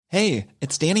Hey,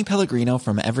 it's Danny Pellegrino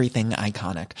from Everything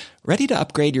Iconic. Ready to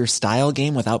upgrade your style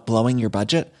game without blowing your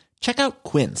budget? Check out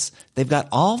Quince. They've got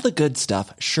all the good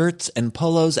stuff, shirts and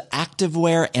polos,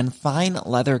 activewear, and fine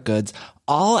leather goods,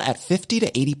 all at 50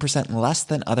 to 80% less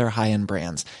than other high-end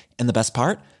brands. And the best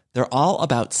part? They're all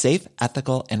about safe,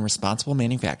 ethical, and responsible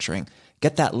manufacturing.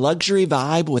 Get that luxury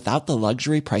vibe without the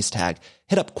luxury price tag.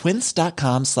 Hit up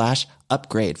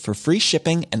quince.com/upgrade for free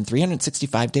shipping and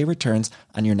 365-day returns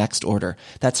on your next order.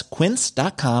 That's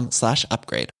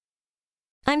quince.com/upgrade.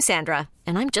 I'm Sandra,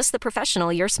 and I'm just the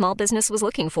professional your small business was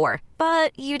looking for.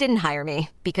 But you didn't hire me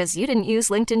because you didn't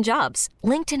use LinkedIn Jobs.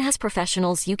 LinkedIn has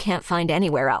professionals you can't find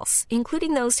anywhere else,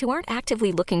 including those who aren't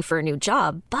actively looking for a new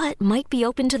job, but might be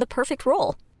open to the perfect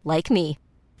role, like me.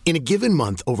 In a given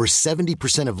month, over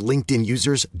 70% of LinkedIn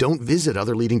users don't visit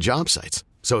other leading job sites.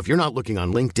 So if you're not looking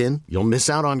on LinkedIn, you'll miss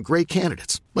out on great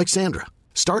candidates like Sandra.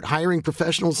 Start hiring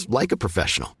professionals like a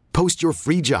professional. Post your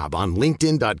free job on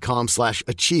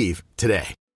linkedin.com/achieve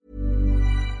today.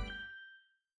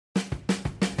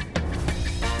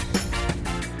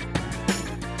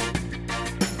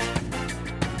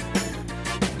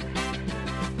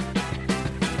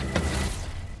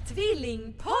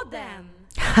 Tvillingpodden!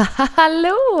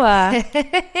 Hallå!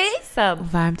 Hejsan! Och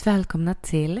varmt välkomna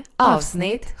till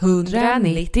Avsnitt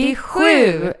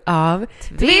 197 av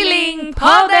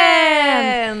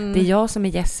Tvillingpodden! Det är jag som är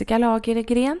Jessica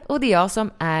Lagergren. Och det är jag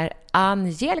som är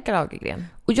Angelica Lagergren.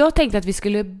 Och jag tänkte att vi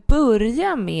skulle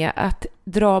börja med att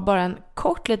dra bara en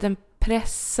kort liten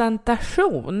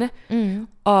presentation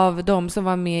av de som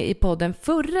var med i podden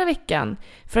förra veckan.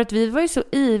 För att vi var ju så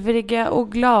ivriga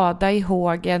och glada i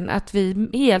hågen att vi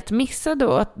helt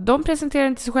missade att de presenterade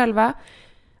inte sig själva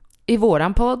i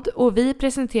våran podd och vi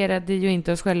presenterade ju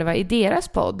inte oss själva i deras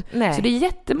podd. Nej. Så det är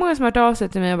jättemånga som har hört av sig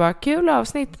till mig och bara kul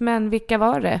avsnitt, men vilka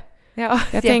var det? Ja,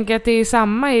 jag tänker att det är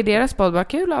samma i deras podd, bara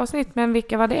kul avsnitt, men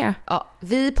vilka var det? Ja,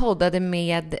 vi poddade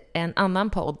med en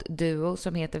annan duo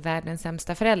som heter Världens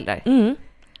sämsta föräldrar.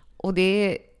 Och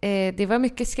det var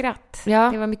mycket skratt.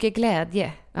 Ja. Det var mycket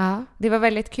glädje. Ja. Det var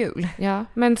väldigt kul. Ja,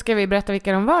 men ska vi berätta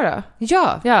vilka de var då?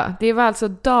 Ja, det var alltså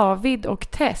David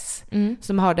och Tess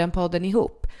som har den podden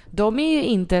ihop. De är ju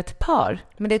inte ett par.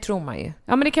 Men det tror man ju.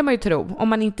 Ja, men det kan man ju tro. Om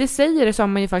man inte säger det så har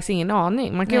man ju faktiskt ingen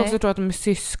aning. Man kan ju också tro att de är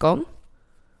syskon.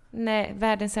 Nej,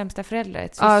 Världens sämsta föräldrar,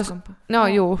 ett syskon.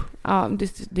 Jo. Ja, det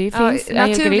finns.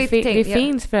 Det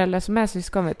finns föräldrar som är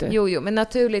syskon, vet du. Jo, men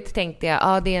naturligt tänkte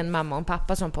jag, det är en mamma och en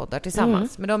pappa som poddar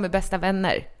tillsammans. Men de är bästa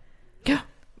vänner. Ja.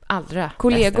 Allra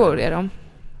kollegor är de.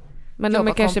 Men de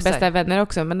är kanske kompisar. Bästa vänner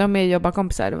också. Men de är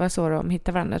jobbarkompisar. Det var så de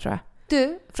hittade varandra, tror jag.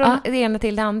 Du, från det ena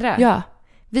till det andra. Ja.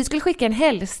 Vi skulle skicka en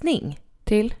hälsning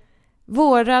till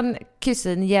våran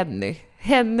kusin Jenny.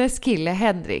 Hennes kille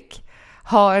Henrik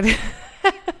har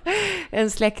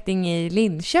en släkting i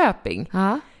Linköping.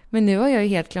 Ja. Men nu har jag ju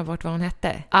helt glömt bort vad hon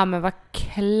hette. Ja, men vad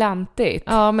klantigt.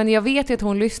 Ja, men jag vet ju att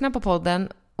hon lyssnar på podden.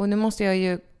 Och nu måste jag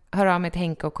ju höra av mig till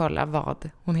Henke och kolla vad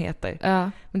hon heter.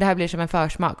 Ja. Men det här blir som en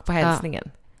försmak på hälsningen.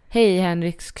 Ja. Hej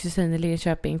Henriks kusin i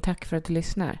Linköping, tack för att du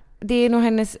lyssnar. Det är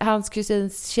nog hans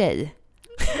kusins tjej.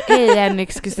 Hej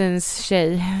Henriks kusins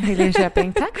tjej i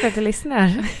Linköping, tack för att du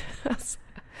lyssnar.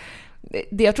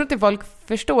 Jag tror inte folk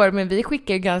förstår, men vi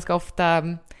skickar ju ganska ofta,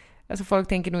 alltså folk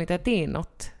tänker nog inte att det är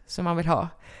något som man vill ha.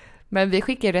 Men vi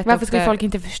skickar ju rätt Varför ofta. skulle folk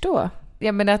inte förstå?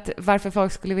 Ja, men att varför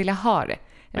folk skulle vilja ha det.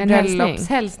 En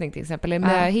bröllopshälsning till exempel, eller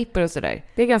möhippor och sådär.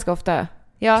 Det är ganska ofta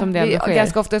som det ändå sker.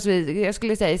 Ganska ofta så jag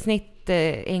skulle säga i snitt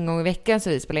en gång i veckan så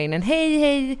vi spelar in en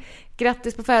hej,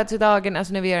 grattis på födelsedagen,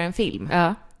 alltså när vi gör en film.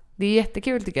 Ja. Det är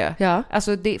jättekul tycker jag. Ja.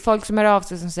 Alltså det är folk som hör av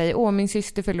sig som säger min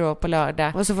syster fyller år på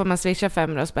lördag. Och så får man swisha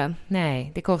 500 spänn.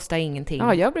 Nej, det kostar ingenting.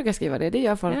 Ja, jag brukar skriva det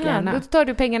gör folk gärna. Då tar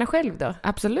du pengarna själv då.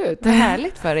 Absolut. Vad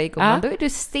härligt för dig, gumman. Då är du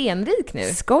stenrik nu.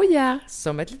 Skoja.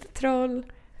 Som ett litet troll.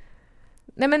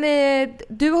 Nej, men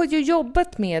du har ju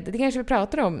jobbat med, det kanske vi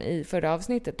pratade om i förra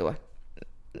avsnittet då.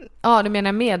 Ja, du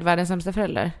menar med Världens sämsta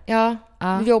föräldrar? Ja.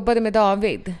 Du jobbade med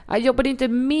David. Jag jobbade inte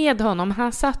med honom.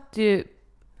 Han satt ju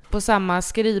på samma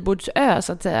skrivbordsö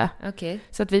så att säga. Okej.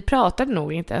 Så att vi pratade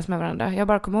nog inte ens med varandra. Jag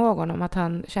bara kommer ihåg honom att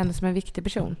han kändes som en viktig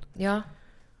person. Ja.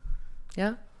 Så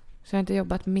jag har inte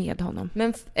jobbat med honom.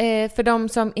 Men för de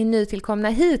som är nytillkomna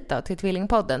hit då, till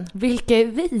Tvillingpodden. Vilka är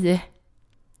vi?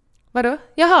 Vadå?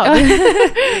 Jaha.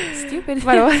 Stupid.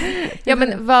 Vadå? Ja,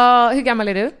 men hur gammal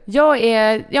är du? Jag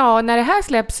är, när det här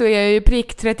släpps så är jag ju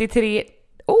prick 33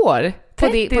 år. På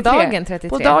dagen 33.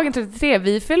 På dagen 33.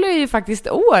 Vi fyller ju faktiskt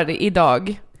år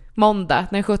idag. måndag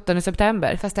den 17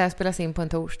 september. Fast det här spelas in på en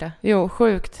torsdag. Jo,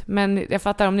 sjukt. Men jag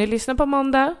fattar, om ni lyssnar på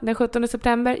måndag den 17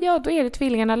 september, ja då är det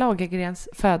tvillingarna Lagergrens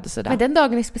födelsedag. Men den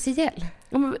dagen är speciell.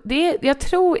 Jag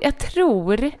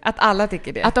tror att alla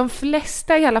tycker det. att de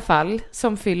flesta i alla fall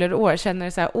som fyller år känner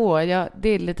så här, det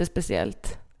är lite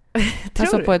speciellt.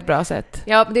 Alltså på ett bra sätt.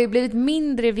 Ja, det har blivit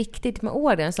mindre viktigt med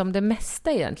åren som det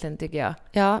mesta egentligen, tycker jag.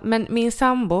 Ja, men min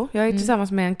sambo, jag är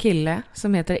tillsammans med en kille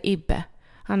som heter Ibbe.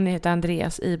 Han heter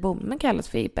Andreas Ibom, men kallas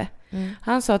för Ibbe.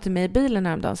 Han sa till mig i bilen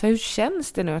häromdagen, så hur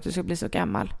känns det nu att du ska bli så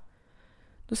gammal?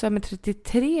 Då sa jag, men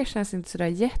 33 känns inte så där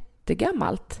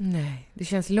jättegammalt. Nej, det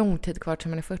känns lång tid kvar till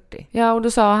man är 40. Ja, och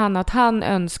då sa han att han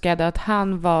önskade att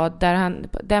han var där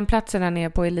den platsen han är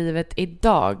på i livet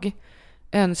idag,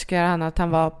 önskar han att han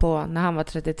var på när han var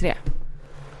 33.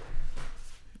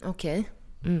 Okej.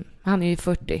 Han är ju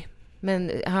 40.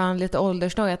 Men har han lite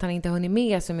åldersnöj att han inte hunnit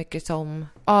med så mycket som...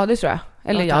 Ja, det tror jag.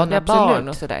 Eller ja, det är absolut. Barn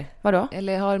och sådär. Vadå?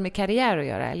 Eller har det med karriär att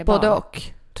göra? Eller Både barn? och,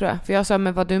 tror jag. För jag sa,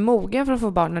 men var du mogen för att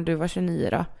få barn när du var 29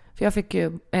 då? För jag fick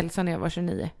ju Elsa när jag var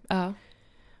 29. Ja.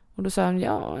 Och då sa han,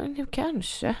 ja, nu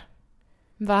kanske.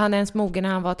 Var han ens mogen när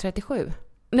han var 37?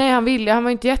 Nej, han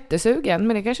var inte jättesugen.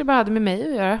 Men det kanske bara hade med mig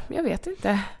att göra. Jag vet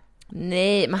inte.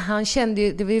 Nej, men han kände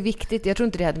ju, det var ju viktigt, jag tror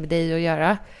inte det hade med dig att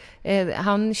göra.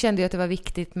 Han kände ju att det var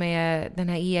viktigt med den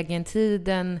här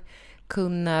egentiden,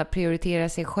 kunna prioritera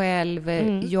sig själv,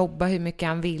 jobba hur mycket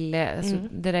han ville. Alltså,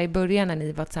 det där i början när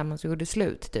ni var tillsammans och gjorde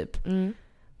slut typ.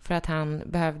 För att han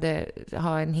behövde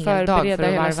ha en hel dag för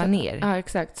att varva ner. Ja,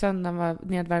 exakt. Söndagen var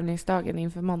nedvarvningsdagen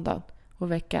inför måndagen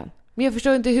och veckan. Men jag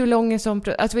förstår inte hur lång en sån...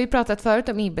 Alltså vi har pratat förut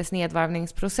om Ibbes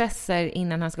nedvarvningsprocesser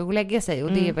innan han ska gå och lägga sig.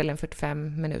 Och det är väl en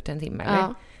 45 minuter, en timme,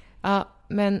 eller? Ja,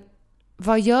 men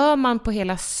vad gör man på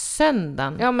hela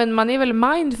söndagen? Ja, men man är väl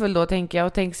mindful då, tänker jag.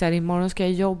 Och tänker så här, imorgon ska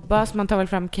jag jobba. Så man tar väl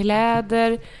fram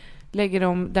kläder. Lägger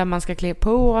dem där man ska klä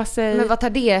på sig. Men vad tar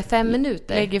det? 5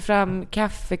 minuter? Lägger fram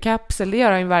kaffekapsel. Det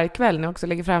gör han ju varje kväll nu också.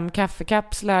 Lägger fram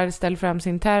kaffekapslar. Ställer fram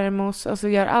sin termos. Och så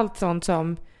gör allt sånt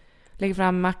som... Lägger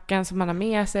fram mackan som man har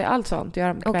med sig. Allt sånt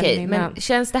gör de kvällen innan. Men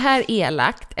känns det här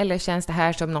elakt? Eller känns det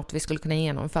här som något vi skulle kunna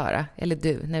genomföra? Eller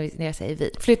du, när jag säger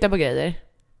vi. Flytta på grejer.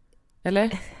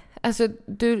 Eller? Alltså,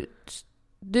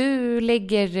 du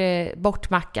lägger bort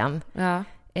mackan. Ja.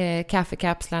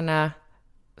 Kaffekapslarna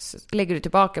lägger du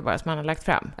tillbaka bara som han har lagt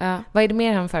fram. Ja. Vad är det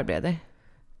mer han förbereder?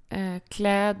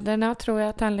 Kläderna tror jag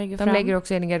att han lägger fram. De lägger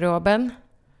också in i garderoben.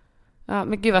 Ja,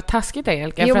 men gud vad taskigt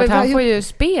Angelica. För att han får ju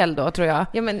spel då, tror jag.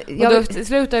 Ja, men och då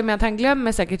slutar ju med att han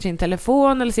glömmer säkert sin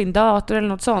telefon eller sin dator eller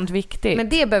något sånt viktigt. Men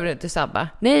det behöver du inte sabba.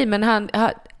 Nej, men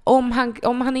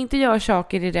om han inte gör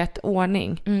saker i rätt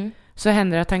ordning så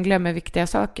händer det att han glömmer viktiga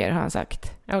saker, har han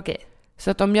sagt. Okej.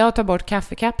 Så att om jag tar bort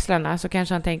kaffekapslarna så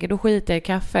kanske han tänker, då skiter jag i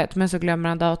kaffet, men så glömmer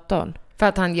han datorn. För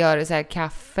att han gör det så här,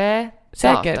 kaffe,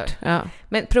 säkert, dator. Ja.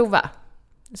 Men prova.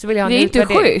 Så vill jag ha det är inte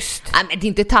schysst. Nej, men det är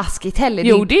inte taskigt heller.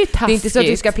 Jo, det är taskigt. Det är inte så att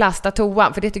du ska plasta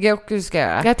toan, för det tycker jag också du ska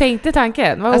göra. Jag tänkte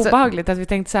tanken. Vad obehagligt att vi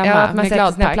tänkte samma, att man med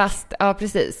gladpack. Plast. Ja,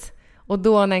 precis. Och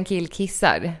då när en kill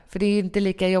kissar. För det är ju inte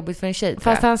lika jobbigt för en tjej.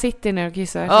 Fast han sitter ner och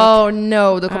kissar. Oh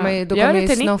no, då kommer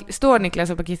ju Står Niklas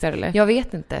upp och kissar eller? Jag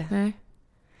vet inte. Nej.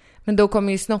 Men då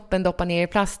kommer ju snoppen doppa ner i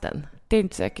plasten. Det är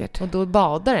inte säkert. Och då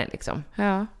badar den liksom.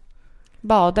 Ja.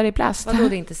 Badar i plast. Vadå,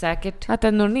 det är inte säkert? Att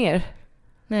den når ner.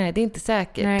 Nej, det är inte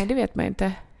säkert. Nej, det vet man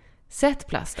inte. Sätt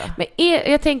plast då. Men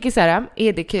jag tänker så här,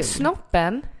 är det kul?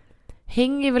 Snoppen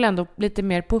hänger väl ändå lite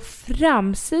mer på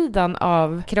framsidan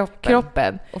av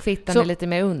kroppen. Och fittan är lite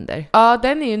mer under. Ja,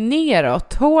 den är ju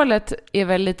neråt. Hålet är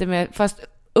väl lite mer, fast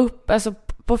upp, alltså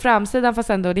på framsidan, fast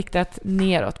ändå riktat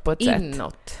neråt på ett sätt.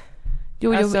 Inåt.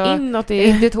 Jo, alltså, inåt är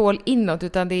inte ett hål inåt,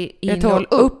 utan det är ett hål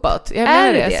uppåt. Jag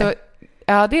menar det. Så,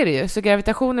 ja, det är det ju. Så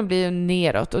gravitationen blir ju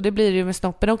neråt. Och det blir det ju med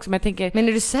snoppen också. Men jag tänker... Men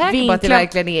är du säker på att det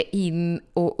verkligen är in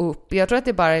och upp? Jag tror att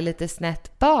det bara är lite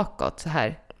snett bakåt så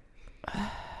här.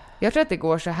 Jag tror att det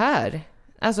går så här.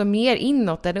 Alltså mer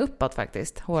inåt än uppåt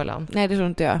faktiskt, hålan. Nej, det tror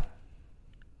inte jag.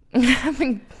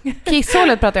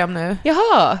 Kisshålet pratar jag om nu.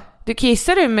 Jaha! Du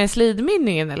kissar du med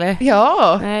slidmynningen eller?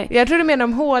 Ja, nej. Jag tror du menar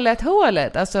om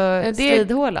hålet, alltså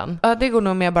slidhålan. Ja, det går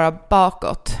nog mer bara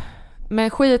bakåt. Men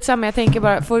skitsamma, jag tänker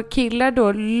bara, får killar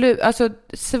då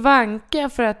svanka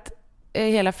för att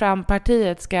hela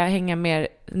frampartiet ska hänga mer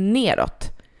neråt?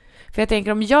 För jag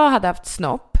tänker, om jag hade haft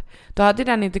snopp, då hade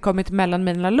den inte kommit mellan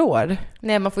mina lår.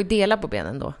 Nej, man får ju dela på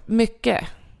benen då. Mycket.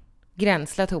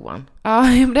 Gränsla toan. Ja,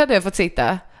 det hade jag fått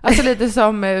sitta. Alltså lite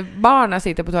som barnen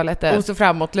sitter på toaletten. Och så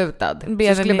framåtlutad.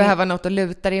 Så skulle behöva något att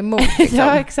luta dig emot. Liksom.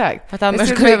 Ja, exakt. För att annars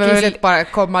skulle kisset bara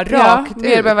komma rakt ut.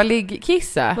 Mer behöva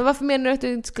liggkissa. Men varför menar du att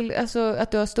du inte skulle, alltså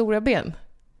att du har stora ben?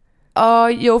 Ja,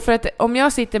 jo, för att om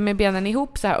jag sitter med benen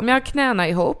ihop så här, om jag har knäna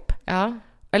ihop,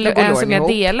 eller en som jag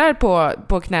delar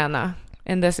på knäna,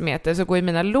 en decimeter, så går ju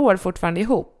mina lår fortfarande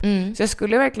ihop. Så jag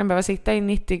skulle verkligen behöva sitta i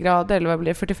 90 grader, eller vad blir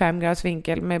det, 45 graders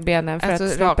vinkel med benen för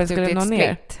att snoppen skulle nå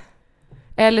ner.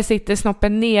 Eller sitter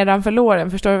snoppen nedanför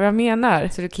låren, förstår du vad jag menar?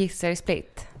 Så du kissar i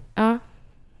split? Ja.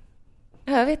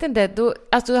 Jag vet inte.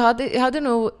 Jag hade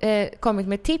nog kommit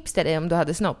med tips till dig om du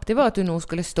hade snopp. Det var att du nog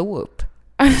skulle stå upp.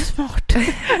 Smart.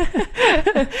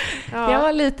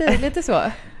 Ja, lite så.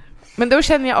 Men då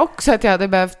känner jag också att jag hade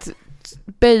behövt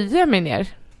böja mig ner.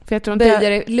 För jag tror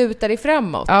inte luta dig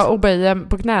framåt. Ja, och böja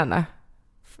på knäna.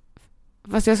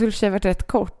 Fast jag skulle ha varit rätt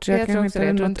kort. Så jag tror inte det.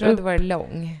 Jag tror inte du hade varit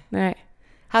lång. Nej.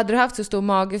 Hade du haft så stor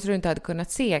mage så du inte hade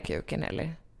kunnat se kuken,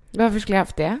 eller? Varför skulle jag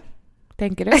haft det?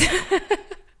 Tänker du?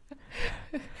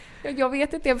 Jag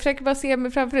vet inte, jag försöker bara se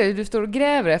mig framför dig. Du står och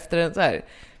gräver efter den så här.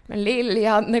 Men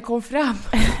Lilian kom fram.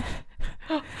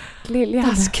 Lilian.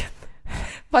 Dasken.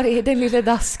 Var är den lilla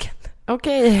dasken?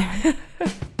 Okej.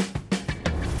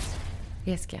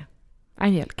 Jessica.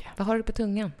 Angelica. Vad har du på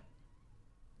tungan?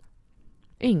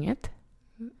 Inget.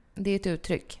 Det är ett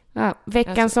uttryck. Ja,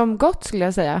 veckan som gått skulle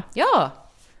jag säga. Ja.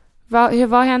 Vad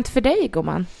har hänt för dig,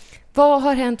 gumman? Vad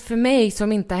har hänt för mig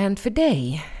som inte har hänt för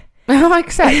dig? Ja,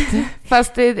 exakt.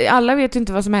 Fast alla vet ju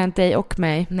inte vad som har hänt dig och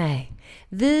mig. Nej.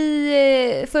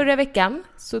 Förra veckan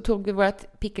så tog vi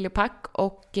vårt pickelipack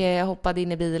och hoppade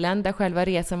in i bilen där själva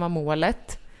resan var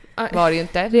målet. Var det ju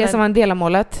inte. Resan var en del av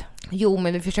målet. Jo,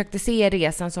 men vi försökte se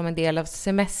resan som en del av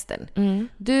semestern.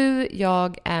 Du,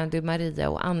 jag, Andy, Maria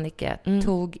och Annika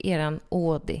tog eran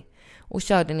Audi och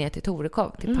körde ner till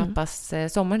Torekov, till pappas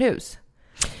sommarhus.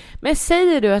 Men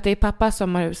säger du att det är pappas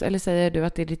sommarhus eller säger du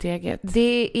att det är ditt eget?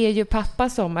 Det är ju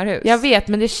pappas sommarhus. Jag vet,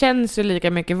 men det känns ju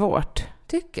lika mycket vårt.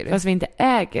 Tycker du? Fast vi inte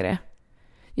äger det.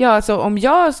 Ja, alltså om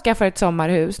jag skaffar ett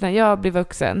sommarhus när jag blir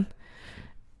vuxen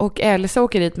och Elsa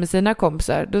åker dit med sina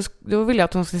kompisar, då vill jag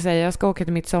att hon ska säga jag ska åka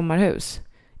till mitt sommarhus.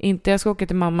 Inte jag ska åka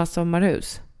till mammas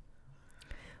sommarhus.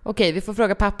 Okej, vi får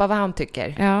fråga pappa vad han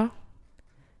tycker. Ja.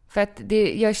 För att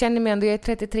jag känner mig ändå, jag är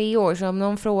 33 år, så om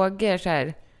någon frågar så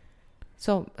här,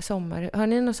 har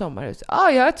ni något sommarhus?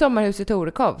 Ja, jag har ett sommarhus i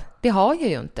Torekov. Det har jag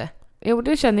ju inte. Jo,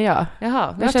 det känner jag.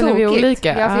 Jaha, det känner vi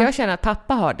olika. Ja, för jag känner att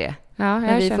pappa har det. Ja,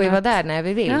 men vi får ju vara där när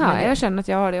vi vill. Ja, jag känner att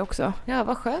jag har det också. Ja,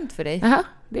 vad skönt för dig. Ja,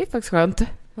 det är faktiskt skönt.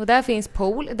 Och där finns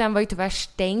pool. Den var ju tyvärr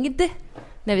stängd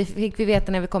när vi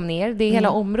veta när vi kom ner. Det är hela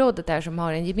området där som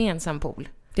har en gemensam pool.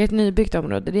 Det är ett nybyggt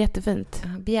område, det är jättefint.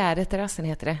 Bjäreterrassen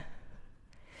heter det.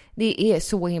 Det är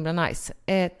så himla nice.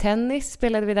 Tennis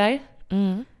spelade vi där.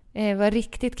 Var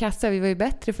riktigt kassa. Vi var ju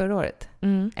bättre förra året.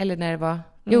 Eller när det var...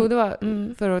 Jo, det var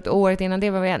förra året. Året innan det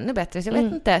var vi ännu bättre. Så jag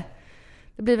vet inte.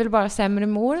 Det blir väl bara sämre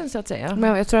med åren så att säga.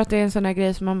 Men jag tror att det är en sån här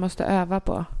grej som man måste öva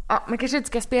på. Ja, man kanske inte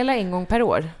ska spela en gång per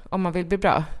år om man vill bli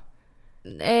bra.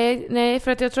 Nej,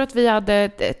 för att jag tror att vi hade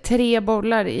 3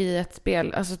 bollar i ett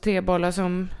spel. Alltså 3 bollar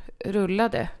som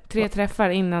rullade. 3 träffar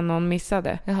innan någon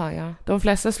missade. Jaha, ja. De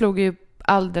flesta slog ju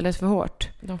alldeles för hårt.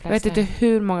 Jag vet inte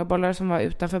hur många bollar som var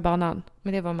utanför banan.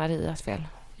 Men det var Marias fel.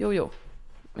 Jo.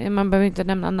 Men man behöver inte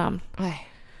nämna namn. Nej.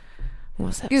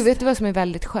 Gud, vet du vad som är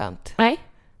väldigt skönt? Nej.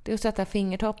 Det är att sätta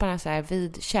fingertopparna så här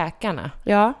vid käkarna.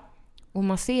 Ja. Och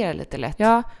massera lite lätt.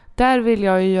 Ja, där vill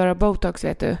jag ju göra botox,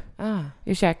 vet du.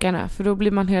 I käkarna. För då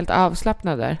blir man helt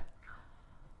avslappnad där.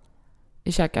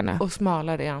 I käkarna. Och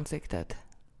smalare i ansiktet.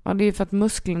 Ja, det är för att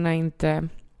musklerna inte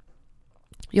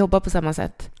jobbar på samma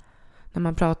sätt när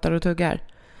man pratar och tuggar.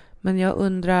 Men jag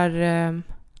undrar...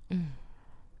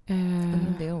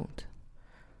 det är ont.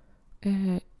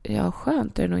 Ja,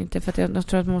 skönt är det nog inte. För att jag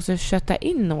tror att man måste kötta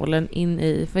in nålen in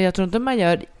i. För jag tror inte man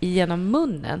gör genom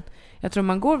munnen. Jag tror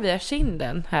man går via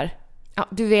kinden här. Ja,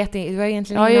 du vet inte. Du har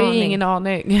egentligen ingen aning. Ingen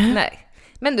aning. Nej.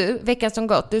 Men du, veckan som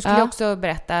gått. Du skulle också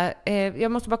berätta.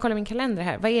 Jag måste bara kolla min kalender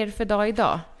här. Vad är det för dag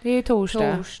idag? Det är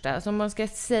torsdag. Torsdag. Som man ska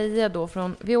säga då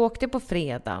från... Vi åkte på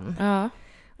fredagen. Ja.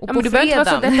 Och på men du behöver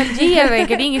inte vara så detaljerad.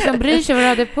 Det är ingen som bryr sig vad du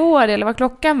hade på dig eller vad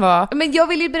klockan var. Men jag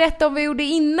vill ju berätta om vad vi gjorde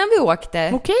innan vi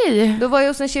åkte. Okej. Då var jag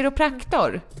hos en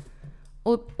kiropraktor.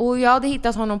 Och jag hade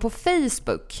hittat honom på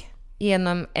Facebook.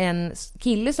 Genom en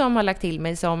kille som har lagt till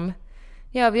mig som...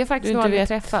 Ja, vi har faktiskt nog aldrig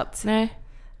träffats. Nej.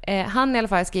 Han i alla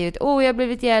fall har skrivit: jag har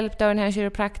blivit hjälpt av den här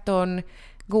kiropraktorn.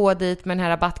 Gå dit med den här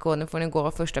rabattkoden får ni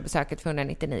gå första besöket för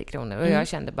 199 kronor. Och jag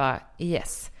kände bara,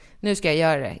 yes. Nu ska jag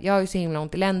göra det. Jag har ju så himla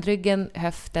ont i ländryggen,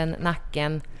 höften,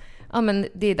 nacken. Ja, men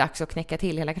det är dags att knäcka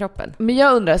till hela kroppen. Men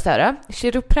jag undrar så här,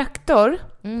 kiropraktor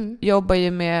jobbar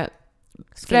ju med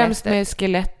främst med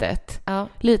skelettet. Ja.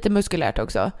 Lite muskulärt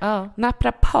också. Ja.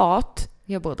 Naprapat.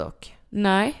 Gör både och.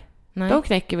 Nej. De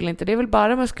knäcker väl inte? Det är väl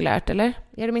bara muskulärt, eller?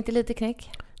 Gör de inte lite knäck?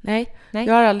 Nej, Nej.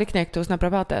 jag har aldrig knäckt hos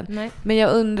naprapaten. Nej. Men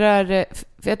jag undrar,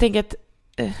 för jag tänker att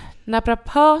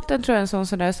naprapaten tror jag är en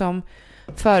sån där som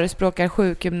förespråkar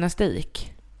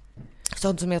sjukgymnastik.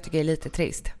 Sånt som jag tycker är lite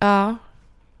trist. Ja.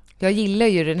 Jag gillar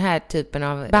ju den här typen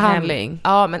av Behandling.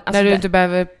 Ja, men alltså när du inte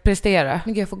behöver prestera.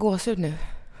 Men gud, jag får gåshud nu.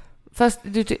 Fast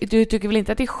du tycker väl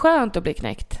inte att det är skönt att bli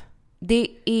knäckt?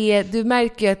 Du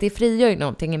märker ju att det frigör ju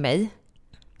någonting i mig.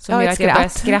 Som Ja, gör ett att jag börjar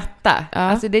skratt. skratta. Ja.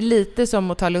 Alltså det är lite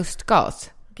som att ta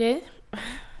lustgas. Okej.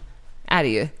 Är det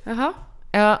ju. Jaha.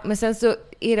 Ja, men sen så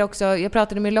är det också... Jag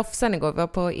pratade med Lofsan igår. Vi var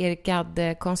på Erik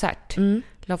Gadd-konsert.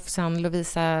 Lofsan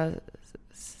Lovisa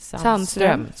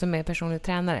Sandström, som är personlig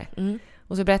tränare.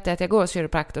 Och så berättade jag att jag går hos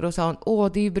kiropraktor. Och då sa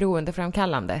hon, det är ju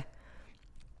beroendeframkallande.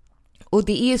 Och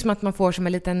det är ju som att man får som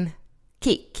en liten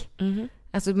kick.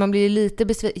 Alltså man blir ju lite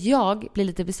besviken. Jag blir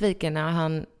lite besviken när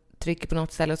han trycker på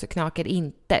något ställe och så knakar det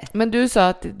inte. Men du sa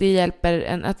att det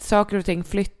hjälper att saker och ting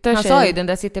flyttar Han sig. sa ju, den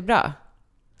där sitter bra.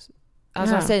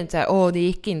 Alltså Ja. han säger inte så här, det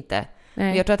gick inte. Nej.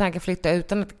 Men jag tror att han kan flytta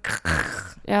utan att...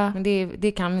 Ja. Men det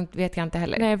vet jag inte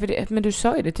heller. Nej, men du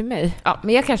sa ju det till mig. Ja,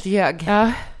 men jag kanske ljög.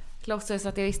 Ja. Låtsades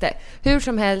att jag visste. Hur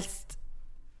som helst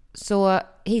så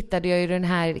hittade jag ju den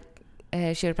här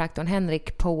kiropraktorn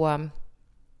Henrik på...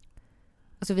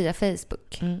 Alltså via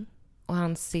Facebook. Och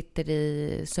han sitter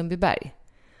i Sundbyberg.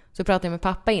 Så pratade jag med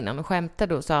pappa innan och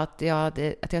skämtade och sa att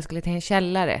jag skulle till en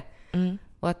källare.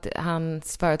 Och att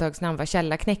hans företagsnamn var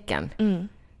Källarknäcken.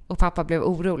 Och pappa blev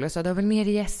orolig och sa, det var väl mer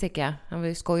Jessica.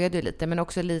 Han skojade ju lite, men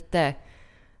också lite...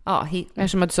 Ja,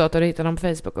 Eftersom att du sa att du hittade honom på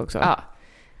Facebook också. Ja.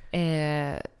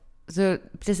 Så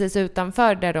precis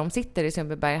utanför där de sitter i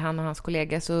Sundbyberg, han och hans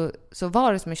kollega, så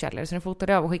var det som en källare. Så den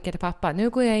fotade av och skickade till pappa. Nu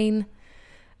går jag in.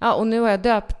 Ja, och nu har jag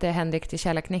döpt Henrik till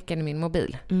Källarknäcken i min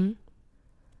mobil. Du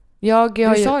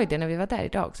sa ju det när vi var där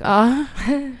idag också. Ja.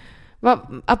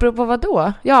 Apropå vad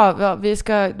då? Ja,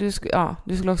 du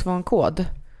skulle också vara en kod.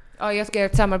 Ja, jag ska göra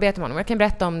ett samarbete med honom. Jag kan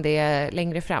berätta om det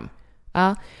längre fram.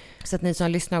 Ja. Så att ni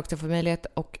som lyssnar också får möjlighet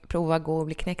att prova gå och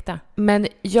bli knäckta. Men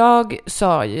jag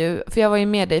sa ju, för jag var ju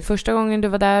med dig första gången du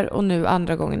var där och nu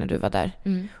andra gången när du var där.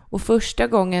 Och första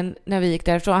gången när vi gick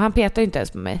därifrån, han petade inte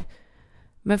ens på mig.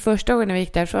 Men första gången när vi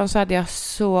gick därifrån så hade jag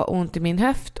så ont i min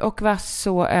höft och var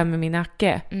så öm i min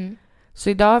nacke. Så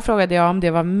idag frågade jag om det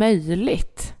var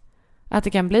möjligt. Att det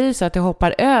kan bli så att det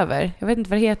hoppar över. Jag vet inte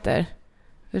vad det heter.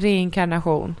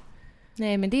 Reinkarnation.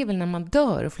 Nej, men det är väl när man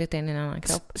dör och flyttar in i en annan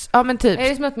kropp. Ja, men typ. Är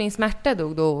det som att min smärta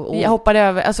dog då? Och... Jag hoppade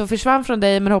över, alltså försvann från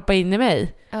dig men hoppade in i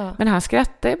mig. Ja. Men han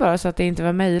skrattade ju bara så att det inte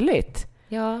var möjligt.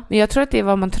 Ja. Men jag tror att det är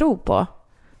vad man tror på.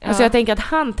 Ja. Alltså jag tänker att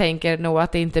han tänker nog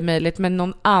att det inte är möjligt, men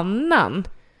någon annan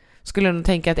skulle nog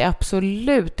tänka att det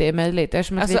absolut är möjligt.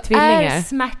 Eftersom att Alltså vi är tvillingar. är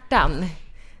smärtan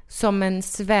som en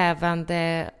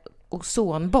svävande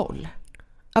ozonboll?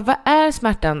 Ja, vad är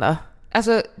smärtan då?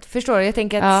 Alltså, förstår du? Jag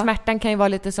tänker att smärtan kan ju vara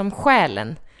lite som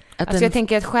själen. Alltså jag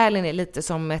tänker att själen är lite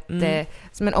som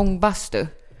som en ångbastu.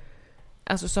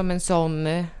 Alltså som en sån,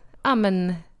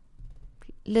 men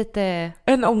lite...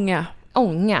 En ånga.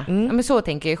 Ånga. Ja, men så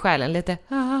tänker jag själen. Lite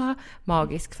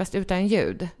magisk, fast utan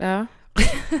ljud. Ja.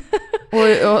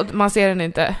 och man ser den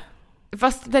inte.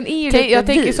 Fast den är ju lite jag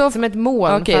tänker vit, så som ett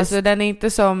moln. Okej, fast... så den är inte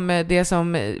som det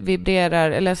som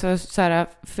vibrerar eller så här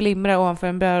flimrar ovanför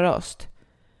en brödrost.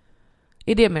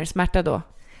 Är det mer smärta då?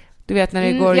 Du vet när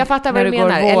det går. Jag fattar vad du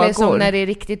menar. Vågor. Eller som när det är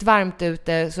riktigt varmt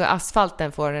ute så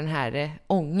asfalten får den här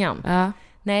ångan. Ja.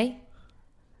 Nej.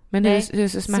 Men hur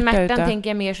ser smärta ut då? Smärtan tänker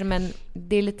jag mer som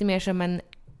det är lite mer som en...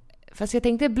 Fast jag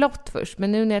tänkte blått först,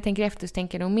 men nu när jag tänker efter så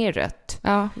tänker jag nog mer rött.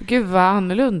 Ja, gud vad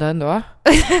annorlunda ändå.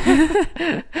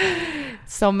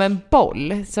 Som en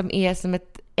boll som är som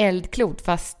ett eldklot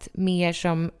fast mer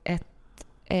som ett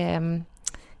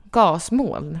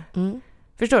gasmoln.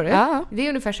 Förstår du? Ja. Det är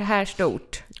ungefär så här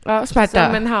stort. Ja, smärta.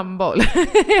 Som en handboll.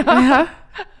 Ja.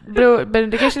 Men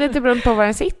det kanske är lite beroende på var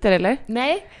den sitter, eller?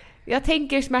 Nej, jag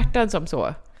tänker smärtan som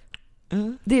så.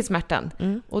 Det är smärtan.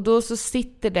 Och då så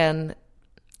sitter den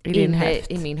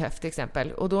I min höft till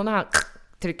exempel. Och då när han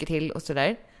trycker till och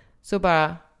sådär så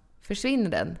bara försvinner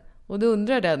den. Och då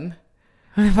undrar den,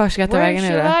 var ska jag ta vägen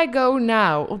nu då? where should I go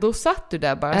now? Och då satt du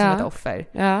där bara som ett offer.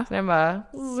 Ja. Så den bara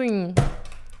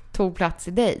tog plats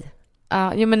i dig.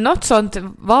 Ja, men något sånt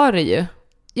var det ju.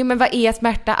 Jo, men vad är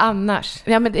smärta annars?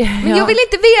 Ja, men jag vill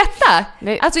inte veta!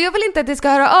 Nej. Alltså jag vill inte att det ska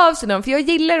höra av sig någon. För jag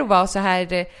gillar att vara så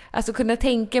här, alltså kunna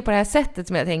tänka på det här sättet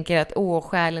som jag tänker att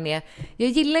själen är. Jag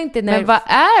gillar inte när... Men vad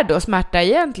är då smärta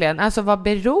egentligen? Alltså vad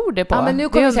beror det på? Ja, men nu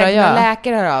kommer säkert några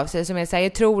läkare höra av sig som jag säger,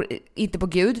 jag tror inte på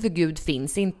Gud, för Gud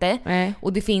finns inte. Nej.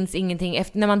 Och det finns ingenting,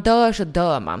 när man dör så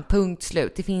dör man, punkt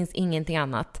slut. Det finns ingenting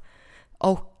annat.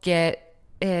 Och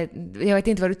jag vet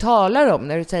inte vad du talar om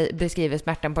när du beskriver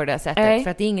smärtan på det där sättet. Nej.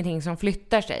 För att det är ingenting som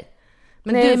flyttar sig.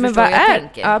 Men Nej, du men förstår vad jag är...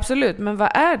 tänker. Ja, absolut, men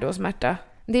vad är då smärta?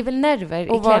 Det är väl nerver i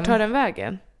Och vart kläm. tar den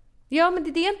vägen? Ja, men det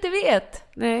är det jag inte vet.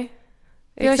 Nej.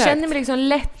 Jag Exakt. känner mig liksom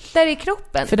lättare i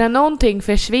kroppen. För när någonting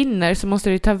försvinner så måste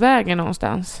det ta vägen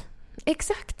någonstans.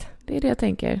 Exakt. Det är det jag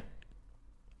tänker.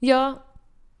 Ja.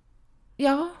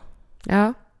 Ja.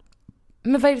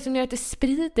 Men vad är det som gör att det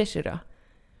sprider sig då?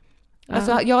 Ja.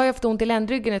 Alltså, jag har haft ont i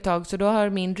ländryggen ett tag, så då har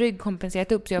min rygg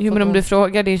kompenserat upp. Så jag har Jo, fått men om ont. du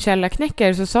frågar din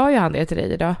källarknäckare så sa ju han det till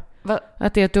dig idag. Va?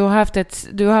 Att det är att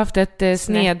du har haft ett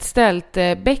snedställt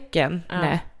bäcken. Ja.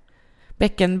 Nej.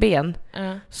 Bäckenben.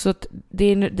 Ja. Så att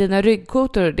dina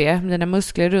ryggkotor och dina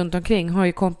muskler runt omkring har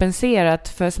ju kompenserat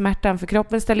för smärtan. För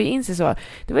kroppen ställer ju in sig så.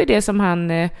 Det var ju det som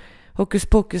han, hokus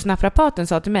pokus naprapaten,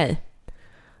 sa till mig.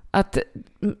 Att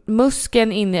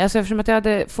muskeln inne, alltså eftersom att jag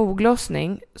hade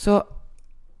foglossning, så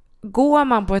går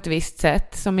man på ett visst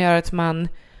sätt som gör att man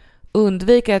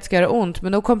undviker att det ska göra ont,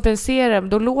 men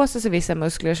då låser sig vissa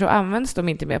muskler, så används de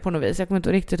inte mer på något vis. Jag kommer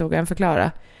inte riktigt ihåg att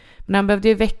förklara. Men han behövde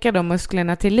ju väcka de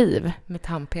musklerna till liv. Med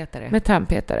tandpetare. Med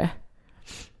tandpetare.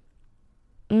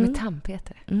 Med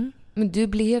tandpetare. Mm. Men du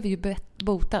blev ju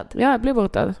botad. Ja, jag blev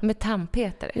botad. Med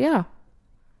tandpetare. Ja,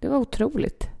 det var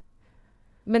otroligt.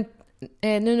 Men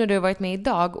nu när du har varit med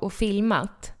idag och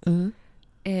filmat,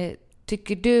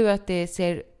 tycker du att det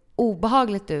ser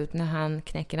obehagligt ut när han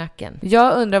knäcker nacken?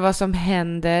 Jag undrar vad som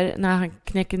händer när han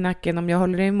knäcker nacken om jag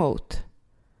håller emot.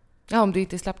 Ja, om du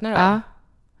inte slappnar av. Ja,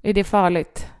 är det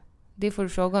farligt? Det får du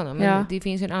fråga honom. Men Ja. det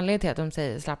finns ju en anledning till att de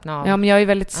säger slappna av. Ja, men jag är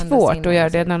väldigt Andas svårt in att göra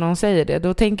och det så. när någon säger det.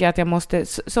 Då tänker jag att jag måste,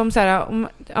 som så här,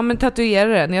 men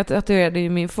tatueraren, jag tatuerade ju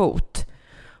min fot.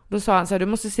 Då sa han så här, du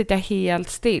måste sitta helt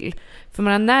still. För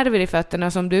man har nerver i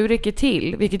fötterna som du rycker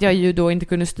till, vilket jag ju då inte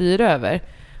kunde styra över.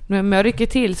 Men om jag rycker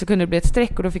till så kunde det bli ett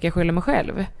streck och då fick jag skylla mig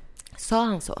själv. Sa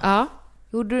han så? Ja.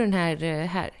 Gjorde du den här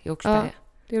i Åkersberga? Ja,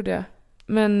 det gjorde jag.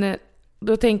 Men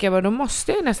då tänker jag bara, då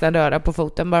måste jag nästan röra på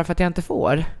foten bara för att jag inte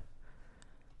får.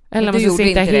 Eller Men man du måste gjorde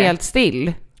sitta inte det? helt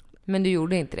still. Men du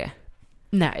gjorde inte det?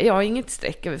 Nej, jag har inget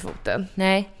streck över foten.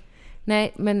 Nej,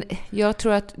 men jag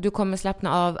tror att du kommer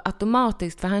slappna av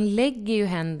automatiskt. För han lägger ju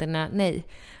händerna... Nej.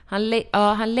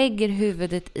 Han lägger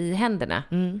huvudet i händerna.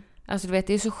 Alltså du vet,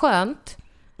 det är så skönt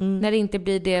när det inte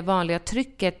blir det vanliga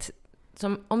trycket.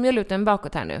 Som om jag lutar mig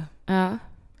bakåt här nu. Ja.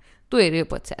 Då är det ju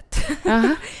på ett sätt.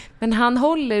 Aha. Men han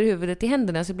håller huvudet i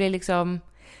händerna, så blir det liksom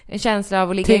en känsla av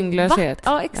att ligga Tyngdlöshet.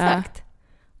 Ja, exakt.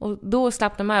 Och då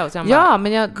slappnar man av. Så Ja,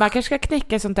 men man kanske ska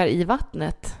knäcka sånt där i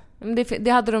vattnet. Men det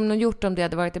hade de nog gjort om det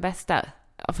hade varit det bästa.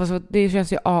 Ja, fast det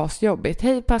känns ju asjobbigt.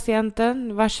 Hej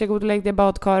patienten, varsågod och lägg dig i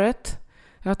badkaret.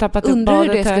 Jag har tappat upp Undrar hur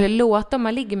badet det här. skulle låta om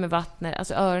man ligger med vattnet,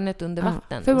 alltså öronet under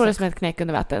vatten. Förmodligen som ett knäck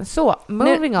under vatten. Så,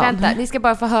 moving on. Vänta, ni ska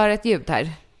bara få höra ett ljud här.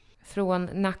 Från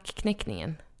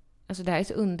nackknäckningen. Alltså det här är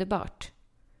så underbart.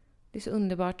 Det är så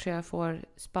underbart så jag får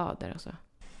spader alltså.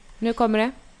 Nu kommer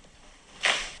det.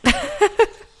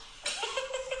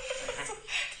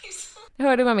 Jag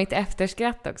hörde man mitt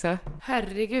efterskratt också.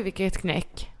 Herregud, vilket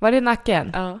knäck. Var det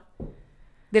nacken? Ja.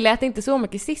 Det lät inte så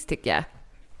mycket sist tycker jag.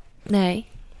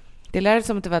 Nej. Det lät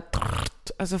som att det var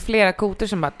alltså flera kotor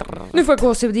som bara... Nu får jag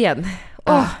gåshud igen.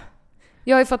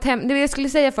 Jag har ju fått hem... Det jag skulle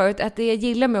säga förut, att det jag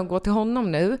gillar med att gå till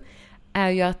honom nu är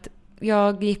ju att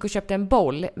jag gick och köpte en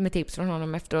boll med tips från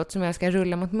honom efteråt som jag ska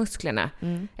rulla mot musklerna.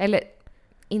 Eller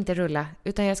inte rulla,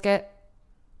 utan jag ska...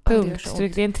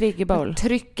 Punktstryck, det är en triggerboll. Jag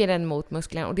trycker den mot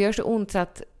musklerna och det gör så ont så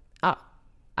att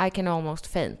I can almost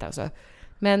faint alltså.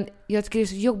 Men jag tycker det är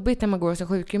så jobbigt när man går som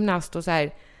sjukgymnast och så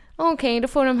här, okej, då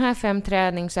får de här 5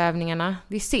 träningsövningarna.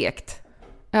 Det är segt.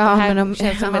 Ja, det här men de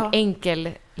känns som en enkel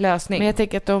lösning. Men jag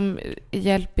tänker att de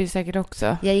hjälper säkert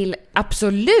också. Jag gillar,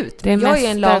 absolut! Det är jag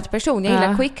är en lat person. Jag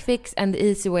gillar Ja. quick fix and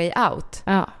easy way out.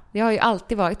 Ja. Det har ju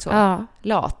alltid varit så. Ja.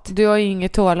 Lat. Du har ju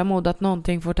inget tålamod att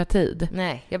någonting får ta tid.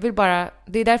 Nej, jag vill bara...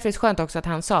 Det är därför det är skönt också att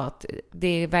han sa att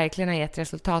det verkligen har gett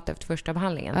resultat efter första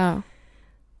behandlingen. Ja,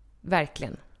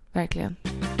 Verkligen. verkligen.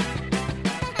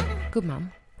 Gumman,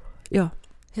 Ja.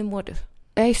 hur mår du?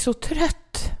 Jag är så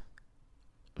trött.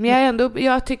 Men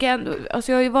jag tycker ändå,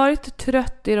 alltså jag har ju varit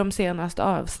trött i de senaste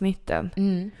avsnitten.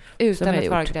 Utan jag att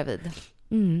vara gjort. gravid.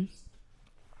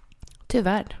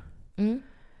 Tyvärr. Mm.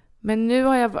 Men nu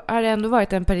har det ändå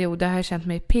varit en period där jag har känt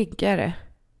mig piggare.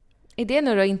 Är det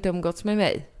när du inte umgåtts med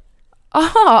mig?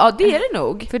 Aha, det är det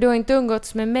nog. För du har inte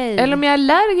umgåtts med mig. Eller om jag är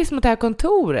allergisk mot det här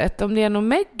kontoret. Om det är någon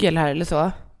mögel här eller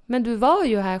så. Men du var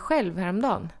ju här själv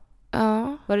häromdagen.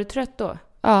 Ja. Var du trött då?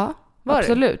 Ja, Var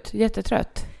absolut.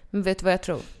 Jättetrött. Men vet du vad jag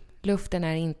tror? Luften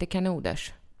är inte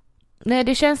kanoders. Nej,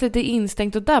 det känns lite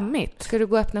instängt och dammigt. Ska du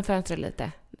gå och öppna fönstret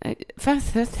lite?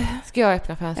 Fönstret? Ska jag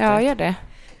öppna fönstret? Ja, gör det.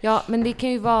 Ja, men det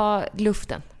kan ju vara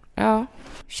luften. Ja.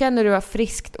 Känner du vad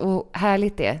friskt och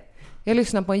härligt det är? Jag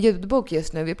lyssnar på en ljudbok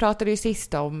just nu. Vi pratade ju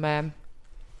sist om...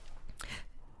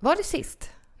 var det sist?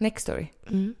 Next Story.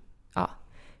 Ja.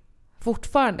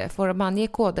 Fortfarande får man ge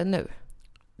koden nu.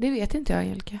 Det vet inte jag,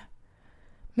 Angelica.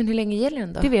 Men hur länge gäller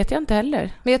den då? Det vet jag inte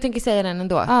heller. Men jag tänker säga den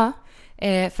ändå. Ja.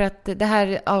 För att det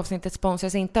här avsnittet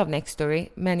sponsras inte av Next Story,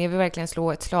 men jag vill verkligen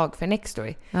slå ett slag för Next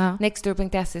Story. Ja.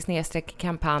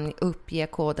 Nextstory.se/kampanj uppge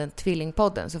koden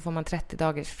Tvillingpodden, så får man 30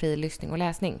 dagars fri lyssning och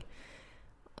läsning.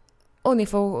 Och ni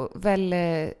får väl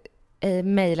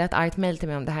mejla ett argt mejl till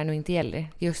mig om det här nu inte gäller.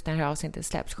 Just när det här avsnittet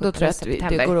släpps 17 Då tror jag september.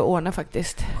 att det går att ordna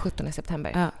faktiskt. 17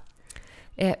 september. Ja.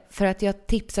 För att jag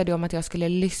tipsade om att jag skulle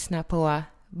lyssna på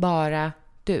Bara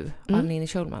du av Ninni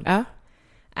Schulman. Ja.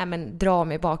 Nej, men dra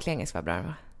mig baklänges vad bra det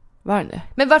var. Var det?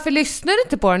 Men varför lyssnar du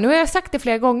inte på den? Nu har jag sagt det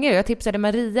flera gånger. Jag tipsade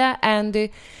Maria, Andy.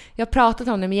 Jag har pratat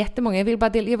om den med jättemånga. Jag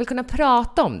vill kunna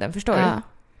prata om den, förstår du?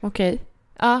 Okej.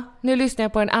 Ja, nu lyssnar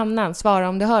jag på en annan. Svara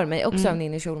om du hör mig. Också av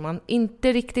Ninni Schulman.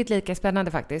 Inte riktigt lika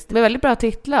spännande faktiskt. Det är väldigt bra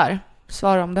titlar.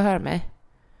 Svara om du hör mig.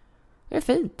 Det är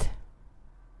fint.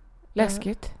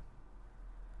 Läskigt.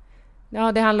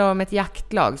 Ja, det handlar om ett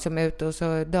jaktlag som är ute och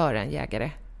så dör en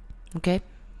jägare. Okej.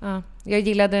 Ja, jag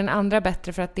gillade den andra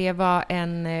bättre för att det var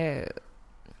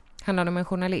handlade om en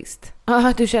journalist.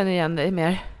 Ja, du känner igen dig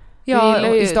mer. Ja,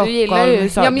 i Stockholm. Du gillar ju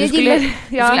USA. Ja, men du skulle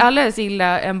alldeles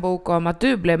gilla en bok om att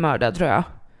du blev mördad, tror jag.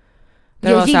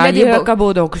 Det var såhär, Jöka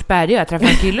bodde i Åkersberga. Jag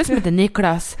träffade en kille som heter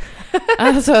Niklas.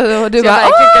 Alltså, och du bara,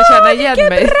 jag kan känna igen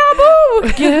mig. Bra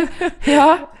bok!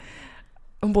 Ja.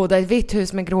 Hon bodde i ett vitt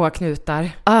hus med gråa knutar.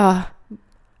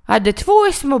 Hade 2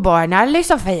 små barn,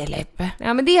 Alice och Filip.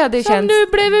 Ja, men det hade som känts... nu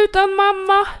blev utan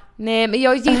mamma. Nej, men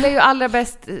jag gillar ju allra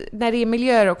bäst när det är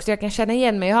miljöer också. Jag kan känna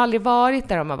igen mig. Jag har aldrig varit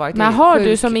där de har varit. Men har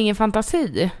du som ingen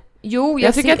fantasi? Jo,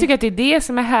 jag tycker att det är det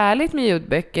som är härligt med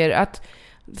ljudböcker. Att,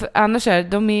 annars är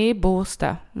de är i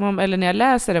Båstad. Eller när jag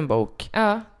läser en bok,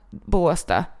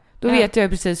 Båstad, då vet jag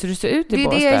precis hur det ser ut i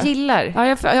Båstad. Det är det jag gillar. Ja,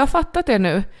 jag har fattat det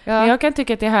nu. Ja. Men jag kan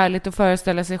tycka att det är härligt att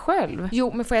föreställa sig själv.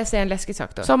 Jo, men får jag säga en läskig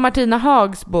sak då? Som Martina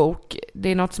Hags bok, Det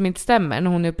är något som inte stämmer,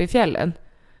 när hon är uppe i fjällen.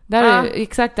 Där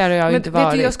exakt där har jag inte varit.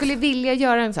 Vet du, jag skulle vilja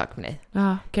göra en sak med dig.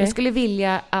 Okay. Jag skulle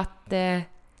vilja att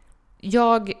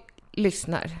jag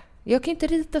lyssnar. Jag kan inte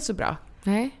rita så bra.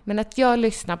 Nej. Men att jag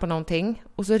lyssnar på någonting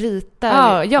och så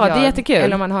ritar jag, det är jättekul.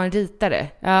 Eller om man har en ritare.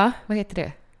 Ja. Vad heter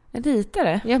det? En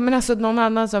ritare? Ja, men alltså någon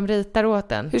annan som ritar åt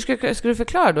den. Hur ska du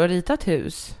förklara då? Rita ett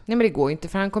hus? Nej, men det går inte,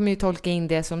 för han kommer ju tolka in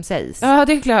det som sägs. Ja,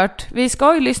 det är klart. Vi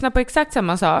ska ju lyssna på exakt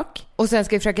samma sak. Och sen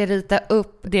ska vi försöka rita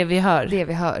upp det vi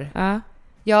hör.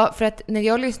 Ja, för att när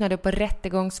jag lyssnade på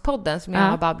Rättegångspodden som jag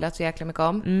har babblat så jäkla mycket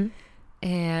om.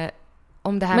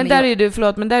 Om det här men där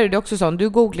är du också sån. Du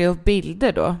googlar upp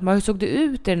bilder då. Hur såg det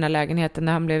ut i den här lägenheten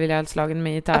när han blev ihjälslagen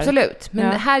med gitarr? Absolut.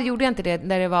 Men här gjorde jag inte det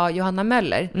när det var Johanna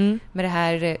Möller. Med det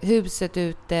här huset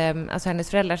ute, alltså hennes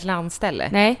föräldrars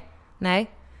landställe.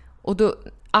 Nej. Och då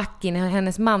Akin,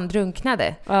 hennes man,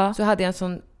 drunknade. Så hade jag en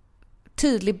sån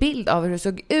tydlig bild av hur det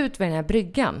såg ut vid den här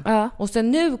bryggan. Och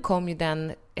sen nu kom ju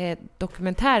den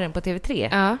dokumentären på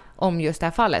TV3 om just det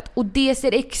här fallet. Och det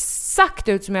ser exakt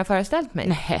ut som jag föreställt mig.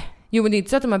 Nej. Jo, men det är inte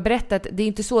så att de har berättat. Det är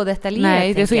inte så detaljerat.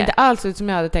 Nej, det såg inte alls ut som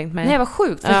jag hade tänkt mig. Nej, vad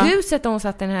sjukt. För huset där hon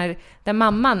satt där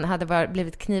mamman hade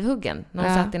blivit knivhuggen. När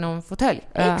hon satt i någon fåtölj.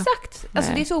 Exakt.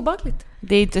 Alltså, det är så obehagligt.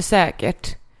 Det är inte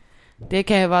säkert. Det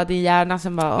kan ju vara din hjärna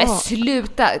som bara... Men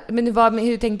sluta! Men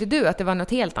hur tänkte du att det var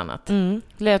något helt annat?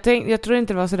 Jag tror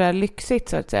inte det var så där lyxigt,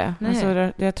 så att säga.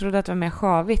 Alltså, jag trodde att det var mer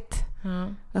sjavigt.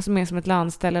 Alltså mer som ett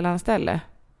landställe.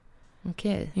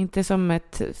 Okej. Inte som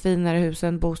ett finare hus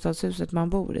än bostadshuset man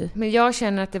bor i. Men jag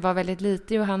känner att det var väldigt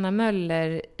lite Johanna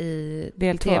Möller i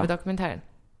del TV-dokumentären.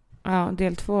 Ja,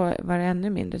 del 2 var det ännu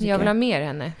mindre. Jag vill ha mer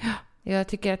henne. Jag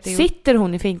tycker att det sitter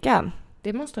hon i finkan?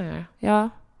 Det måste hon göra. Ja.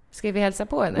 Ska vi hälsa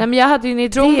på henne? Nej, men jag hade ju en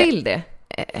idé. Tror hon vill det?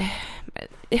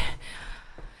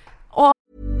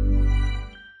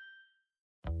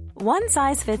 One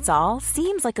size fits all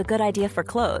seems like a good idea for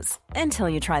clothes until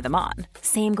you try them on.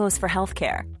 Same goes for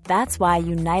healthcare. That's why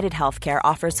United Healthcare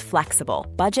offers flexible,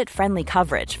 budget-friendly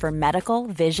coverage for medical,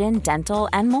 vision, dental,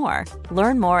 and more.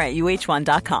 Learn more at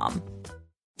uh1.com.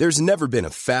 There's never been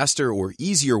a faster or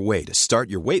easier way to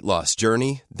start your weight loss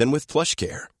journey than with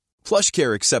PlushCare.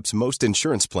 PlushCare accepts most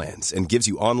insurance plans and gives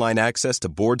you online access to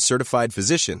board-certified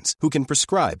physicians who can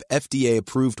prescribe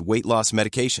FDA-approved weight loss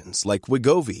medications like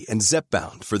Wegovy and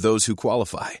Zepbound for those who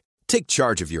qualify. Take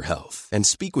charge of your health and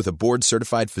speak with a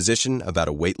board-certified physician about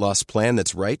a weight loss plan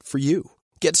that's right for you.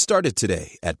 Get started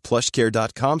today at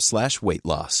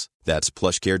plushcare.com/weightloss. That's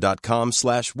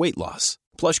plushcare.com/weightloss.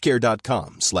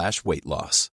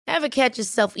 plushcare.com/weightloss. Ever catch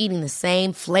yourself eating the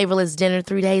same flavorless dinner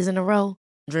 3 days in a row?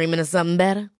 Dreaming of something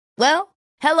better? Well,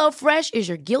 HelloFresh is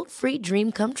your guilt-free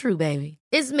dream come true, baby.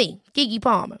 It's me, Keke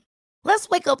Palmer. Let's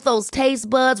wake up those taste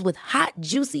buds with hot,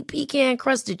 juicy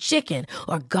pecan-crusted chicken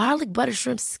or garlic butter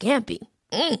shrimp scampi.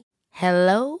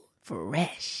 Hello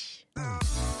Fresh.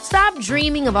 Stop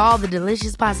dreaming of all the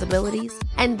delicious possibilities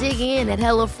and dig in at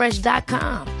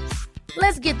HelloFresh.com.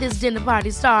 Let's get this dinner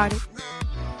party started.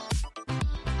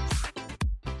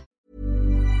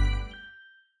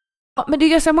 Men det är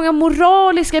ganska många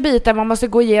moraliska bitar man måste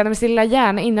gå igenom i sin lilla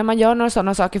hjärna innan man gör några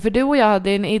sådana saker. För du och jag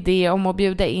hade en idé om att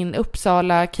bjuda in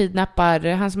Uppsala kidnappar,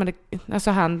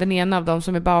 den ena av dem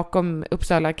som är bakom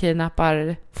Uppsala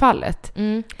kidnappar-fallet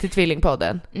till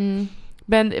Tvillingpodden.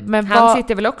 Men han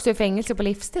sitter väl också i fängelse på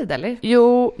livstid, eller?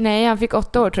 Jo, nej, han fick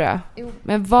 8 år tror jag. Jo.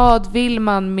 Men vad vill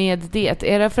man med det?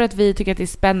 Är det för att vi tycker att det är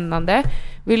spännande?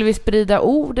 Vill vi sprida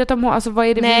ordet om, alltså vad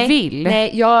är det vi vill?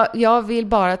 Nej, jag vill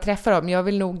bara träffa dem. Jag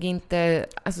vill nog inte,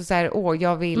 alltså så här,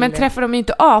 jag vill... Men träffar de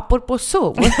inte apor på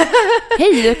zoo?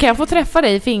 Hej, kan jag få träffa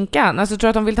dig i finkan? Alltså tror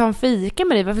att de vill ta en fika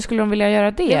med dig? Varför skulle de vilja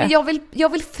göra det? Ja, jag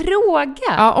vill fråga.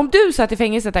 Ja, om du satt i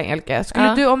fängelset, Angelica,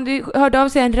 skulle du, om du hörde av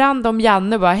sig en random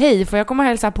Janne och bara, hej, får jag komma och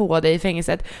hälsa på dig i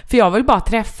fängelset? För jag vill bara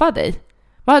träffa dig.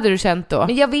 Vad hade du känt då?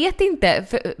 Men jag vet inte.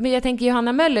 Men jag tänker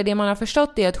Johanna Möller, det man har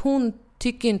förstått är att hon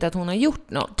tycker inte att hon har gjort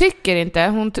något. Tycker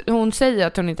inte. Hon säger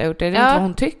att hon inte har gjort det. Det är inte vad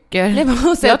hon tycker. Nej, men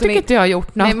hon säger jag tycker inte jag har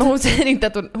gjort något. Nej, men hon säger inte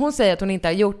att hon säger att hon inte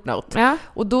har gjort något. Ja.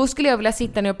 Och då skulle jag vilja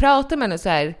sitta ner och prata med henne så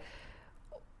här.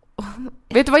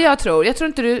 Vet du vad jag tror? Jag tror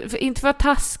inte du, inte för att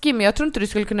vara taskig, men jag tror inte du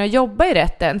skulle kunna jobba i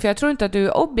rätten. För jag tror inte att du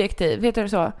är objektiv. Vet du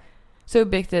så?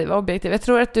 Subjektiv, objektiv. Jag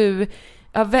tror att du...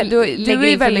 Ja, du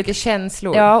är väldigt mycket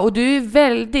känslor. Ja, och du är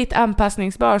väldigt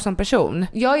anpassningsbar som person.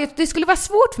 Ja, det skulle vara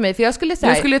svårt för mig, för jag skulle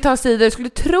säga... Du skulle ta sidor, du skulle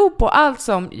tro på allt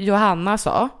som Johanna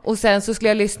sa. Och sen så skulle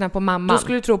jag lyssna på mamman. Du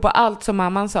skulle tro på allt som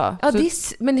mamman sa. Ja,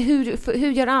 men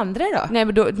hur gör andra då? Nej,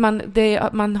 men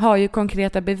man har ju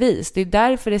konkreta bevis. Det är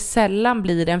därför det sällan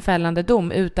blir en fällande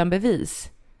dom utan bevis.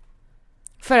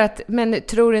 Men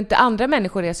tror inte andra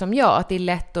människor är som jag? Att det är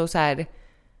lätt att så här...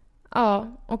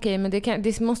 Ja, okej, men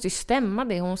det måste ju stämma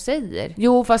det hon säger.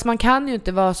 Jo, fast man kan ju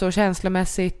inte vara så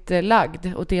känslomässigt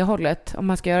lagd åt det hållet om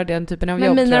man ska göra den typen av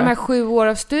jobb. Men de här 7 år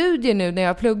av studier nu när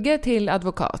jag pluggar till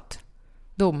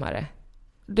domare.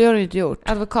 Det har du inte gjort.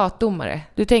 Advokatdomare.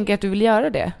 Du tänker att du vill göra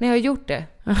det? Nej, jag har gjort det.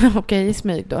 Okej, i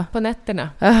smyg då. På nätterna.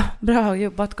 Bra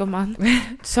jobbat, gumman.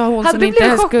 Sa hon hade som du inte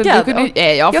ens chockad?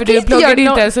 Ja, för du pluggade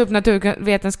inte ens upp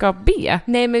naturvetenskap B.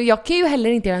 Nej, men jag kan ju heller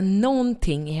inte göra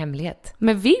någonting i hemlighet.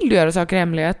 Men vill du göra saker i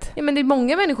hemlighet? Ja, men det är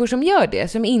många människor som gör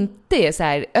det. Som inte är så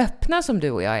här öppna som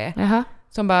du och jag är. Jaha.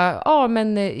 Som bara,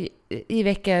 men i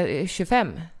vecka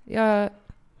 25.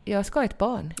 Jag ska ha ett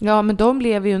barn. Ja, men de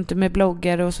lever ju inte med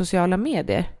bloggar och sociala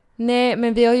medier. Nej,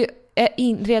 men vi har ju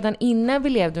redan innan vi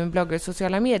levde med bloggar och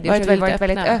sociala medier så har vi varit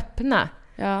väldigt öppna.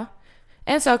 Ja.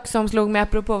 En sak som slog mig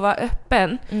apropå att vara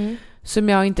öppen, som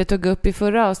jag inte tog upp i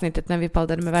förra avsnittet när vi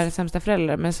poddade med världens sämsta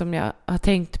föräldrar, men som jag har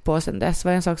tänkt på sedan dess,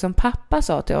 var en sak som pappa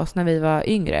sa till oss när vi var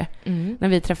yngre. När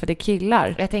vi träffade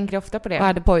killar. Jag tänker ofta på det. Och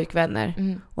hade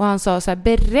pojkvänner. Och han sa så här,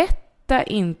 berätta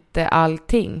inte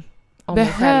allting.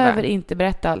 Behöver inte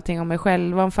berätta allting om er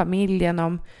själva, om familjen,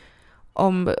 om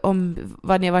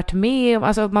vad ni har varit med om.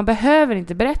 Alltså man behöver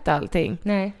inte berätta allting.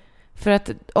 Nej. För att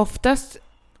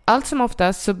allt som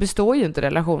oftast så består ju inte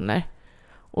relationer.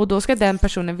 Och då ska den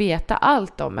personen veta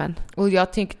allt om en. Och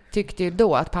jag tyckte ju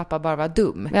då att pappa bara var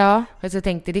dum. Ja. Och så jag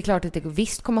tänkte, det är klart att det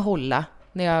visst kommer hålla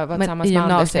när jag var tillsammans med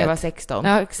Anders när jag var 16.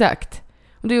 Ja, exakt.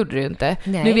 Och det gjorde du ju inte.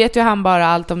 Nej. Nu vet ju han bara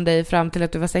allt om dig fram till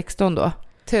att du var 16 då.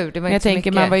 Tur, det var men jag inte så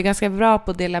tänker, mycket. man var ju ganska bra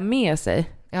på att dela med sig.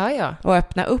 Ja. Och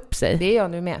öppna upp sig. Det är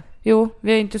jag nu med. Jo,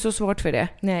 vi har inte så svårt för det.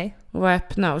 Nej. Att vara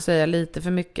öppna och säga lite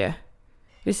för mycket.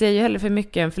 Vi säger ju hellre för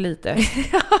mycket än för lite.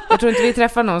 Jag tror inte vi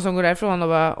träffar någon som går därifrån och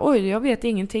bara, oj, jag vet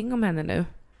ingenting om henne nu.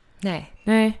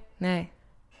 Nej.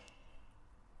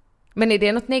 Men är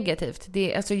det något negativt?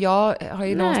 Alltså jag har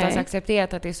ju någonstans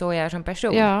accepterat att det är så jag är som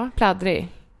person. Ja, pladdrig.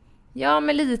 Ja,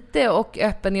 men lite och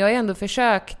öppen. Jag har ju ändå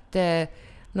försökt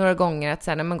några gånger att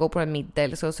sen när man går på en middag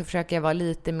eller så försöker jag vara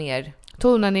lite mer...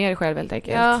 Tona ner själv helt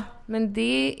enkelt. Ja, men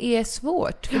det är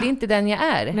svårt. För det är inte den jag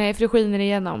är. Nej, för det skiner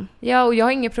igenom. Ja, och jag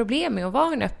har inget problem med att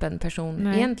vara en öppen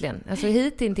person egentligen. Alltså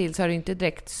hittills har det inte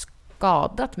direkt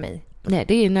skadat mig. Nej,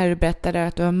 det är när du berättade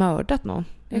att du har mördat någon.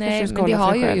 Nej, men det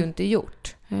har jag ju inte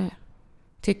gjort.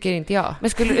 Tycker inte jag. Men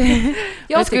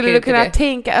skulle du kunna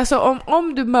tänka, alltså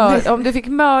om du fick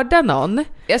mörda någon.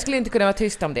 Jag skulle inte kunna vara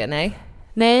tyst om det, nej.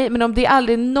 Nej, men om det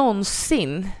aldrig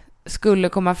någonsin skulle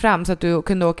komma fram så att du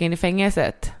kunde åka in i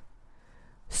fängelset,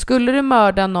 Skulle du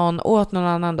mörda någon åt någon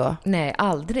annan då? Nej,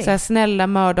 aldrig. Så här, snälla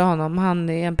mörda honom, han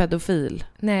är en pedofil.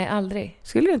 Nej, aldrig.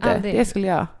 Skulle du inte? Aldrig. Det skulle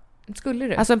jag. Skulle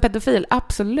du? Alltså en pedofil,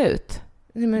 absolut.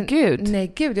 Men, Gud.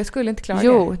 Nej, gud, jag skulle inte klara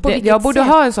Jo, det. jag borde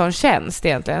ha en sån tjänst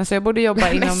egentligen. Så jag borde jobba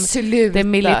inom det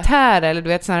militära eller du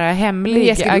vet sån här hemlig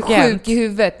agent. Men Jessica, du är sjuk i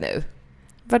huvudet nu.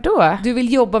 Vadå? Du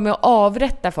vill jobba med att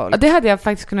avrätta folk. Ja, det hade jag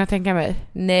faktiskt kunnat tänka mig.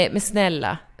 Nej, men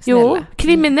snälla. Jo,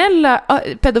 kriminella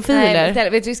pedofiler. Nej, snälla,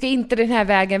 vet du, vi ska inte den här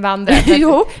vägen vandra.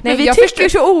 Jo, men vi tycker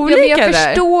så olika. Ja, men jag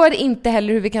förstår inte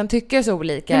heller hur vi kan tycka så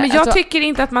olika. Nej, men jag tycker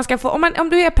inte att man ska få... Om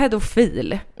du är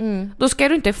pedofil, då ska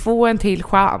du inte få en till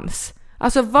chans.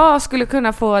 Alltså vad skulle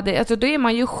kunna få det? Alltså då är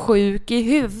man ju sjuk i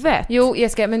huvudet. Jo,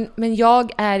 Jessica, men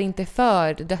jag är inte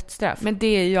för dödsstraff. Men det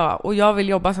är jag. Och jag vill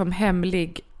jobba som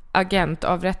hemlig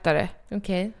agentavrättare.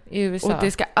 Okej, i USA. Och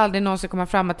det ska aldrig någonsin komma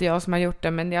fram att det är jag som har gjort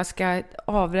det, men jag ska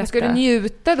avrätta. Ska du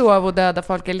njuta då av att döda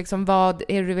folk? Eller liksom, vad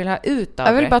är det du vill ha ut av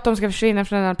det? Jag vill bara att de ska försvinna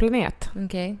från den här planet.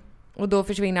 Okej. Och då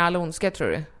försvinner all ondska, tror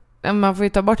du? Man får ju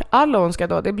ta bort all ondska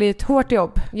då. Det blir ett hårt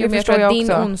jobb. Jo, men jag tror att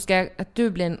din ondska, att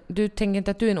du tänker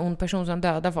inte att du är en ond person som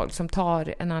dödar folk, som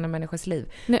tar en annan människas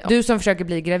liv. Nej. Du som försöker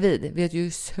bli gravid vet ju hur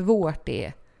svårt det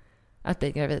är att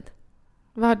bli gravid.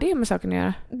 Vad har det med saken att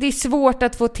göra? Det är svårt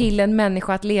att få till en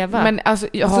människa att leva. Men alltså,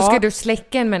 och så ska du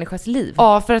släcka en människas liv.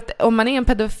 Ja, för att om man är en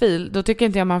pedofil, då tycker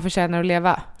inte jag man förtjänar att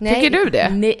leva. Nej, tycker du det?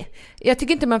 Nej, jag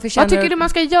tycker inte man förtjänar... Vad tycker du man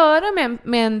ska göra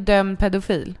med en dömd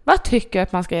pedofil? Vad tycker du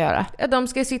att man ska göra? Ja, de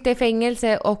ska sitta i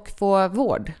fängelse och få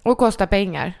vård. Och kosta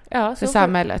pengar för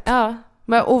samhället. Ja.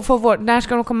 Men, och få vård. När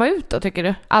ska de komma ut då, tycker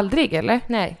du? Aldrig, eller?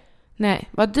 Nej,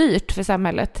 vad dyrt för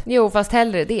samhället. Jo, fast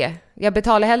hellre det. Jag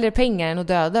betalar hellre pengar än att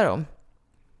döda dem.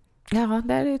 Ja,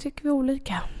 där tycker vi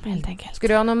olika, helt enkelt. Ska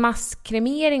du ha någon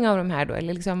masskremering av de här då?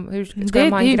 Eller liksom, hur ska det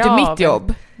de ha en är grav? Inte mitt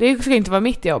jobb. Det ska inte vara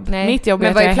mitt jobb. Nej. Mitt jobb är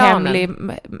att jag är hemlig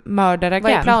mördaragent.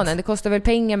 Vad är planen? Det kostar väl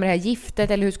pengar med det här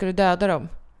giftet, eller hur ska du döda dem?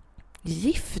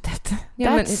 Giftet? Ja,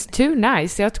 That's too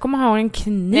nice. Jag kommer ha en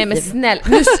kniv. Nej, men snälla,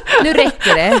 nu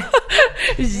räcker det.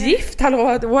 Gift,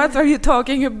 hallå, what are you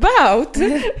talking about?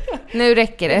 Nu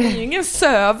räcker det. Det är ju ingen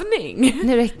sövning.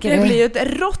 Nu räcker det. Det blir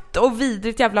ett rått och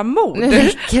vidrigt jävla mord. Nu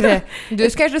räcker det. Du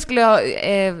kanske skulle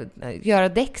göra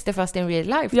Dexter fast in real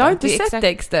life. Jag har inte sett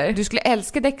Dexter. Du skulle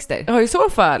älska Dexter. Ja, i så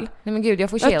fall. Nej men gud, jag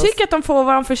får chills. Jag tycker att de får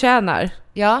vad de förtjänar.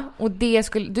 Ja, och det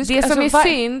skulle... det som är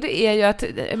synd är ju att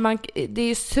det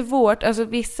är svårt, alltså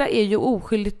vissa är ju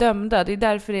oskyldigt dömda. Det är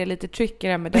därför det är lite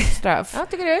trickigare med dödsstraff. Ja,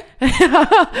 tycker du?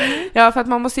 Ja, för att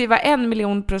man måste ju vara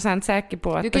 1,000,000% säker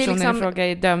på att personen liksom i fråga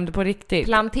är dömd på riktigt.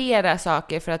 Plantera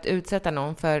saker för att utsätta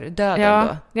någon för döden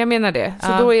då. Jag menar det.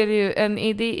 Så då är det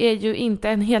ju det är ju inte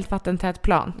en helt vattentät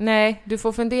plan. Nej, du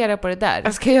får fundera på det där.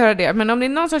 Jag ska göra det. Men om det är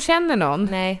någon som känner någon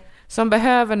som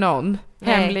behöver någon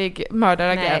hemlig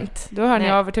mördaragent, då hör ni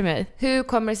över till mig. Hur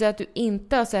kommer det sig att du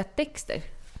inte har sett Dexter?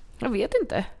 Jag vet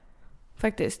inte.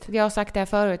 Faktiskt. Jag har sagt det här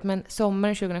förut, men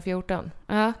sommaren 2014.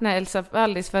 Ja, när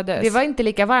Alice föddes. Det var inte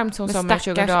lika varmt som sommaren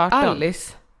 2018.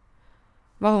 Alice.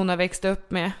 Vad hon har växt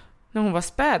upp med. När hon var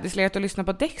späd, legat och lyssnat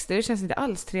på Dexter, det känns inte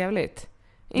alls trevligt.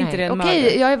 Inte det en mördare.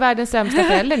 Okej, jag är världens sämsta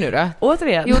förälder nu då.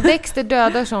 Återigen. Jo, Dexter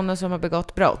dödar sådana som har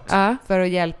begått brott för att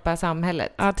hjälpa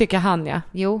samhället. Ja, tycker han, ja.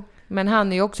 Jo, men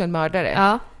han är ju också en mördare.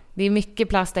 Ja. Det är mycket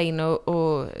plasta in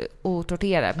och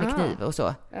tortera med kniv och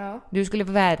så. Ja. Du skulle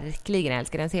verkligen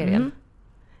älska den serien.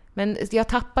 Men jag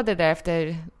tappade det där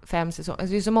efter 5 säsonger.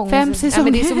 Alltså det är så många 5 säsonger? Ja,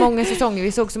 men det är så många säsonger.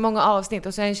 Vi såg så många avsnitt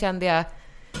och sen kände jag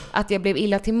att jag blev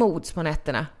illa till mods på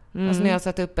nätterna. Alltså när jag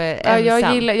satt uppe ensam.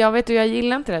 Jag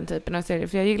gillar inte den typen av serier.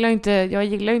 För jag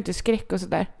gillar inte skräck och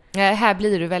sådär. Ja, här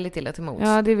blir du väldigt illa till mods.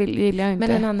 Ja, det gillar jag inte.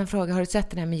 Men en annan fråga. Har du sett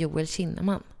den här med Joel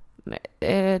Kinnaman?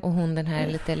 Och hon den här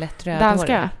lite lätt röda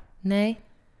danska? Nej.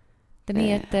 Den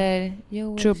heter...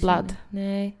 Joel True Blood.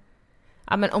 Nej.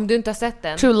 Ja, men om du inte har sett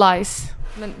den... True Lies.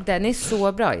 Men den är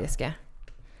så bra, Jessica.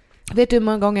 Vet du hur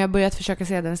många gånger jag har börjat försöka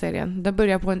se den serien? Den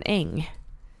börjar på en äng.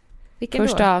 Vilken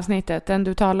Första då? avsnittet, den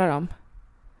du talar om.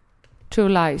 True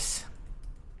Lies.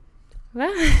 Va?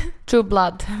 True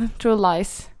Blood. True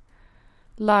Lies.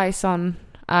 Lies on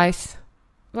Ice.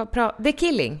 The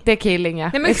Killing? The Killing, ja.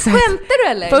 Nej, men skämtar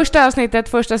du eller? Första avsnittet,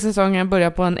 första säsongen börjar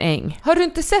på en äng. Har du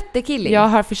inte sett The Killing? Jag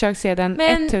har försökt se den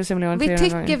 1000 miljoner gånger. Vi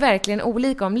tycker verkligen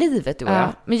olika om livet, du och jag.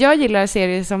 Men jag gillar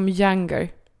serier som Younger.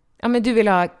 Ja, men du vill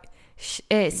ha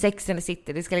Sex and the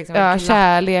City. Det ska liksom vara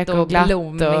kärlek och glatt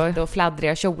blommigt och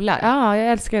fladdriga kjolar. Ja,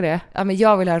 jag älskar det. Ja, men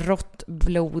jag vill ha rått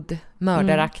blod,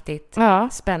 mördaraktigt,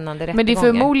 spännande rättegångar. Men det är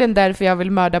förmodligen därför jag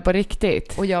vill mörda på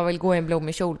riktigt. Och jag vill gå i en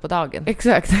blommig kjol på dagen.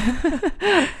 Exakt.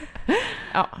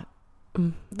 Ja.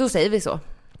 Då säger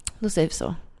vi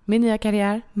så. Min nya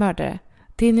karriär, mördare.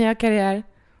 Din nya karriär,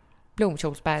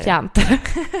 blomkjolsbärare. Fjant.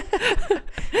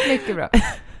 Mycket bra.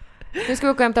 Nu ska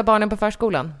vi åka och hämta barnen på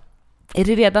förskolan. Är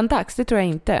det redan dags? Det tror jag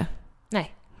inte.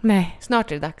 Nej.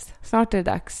 Snart är det dags. Snart är det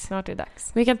dags. Snart är det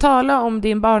dags. Vi kan tala om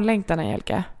din barnlängtan,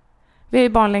 Angelica. Vi har ju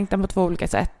barnlängtan på 2 olika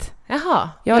sätt. Jaha.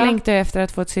 Jag längtar efter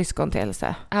att få ett syskon till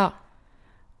Elsa. Ja.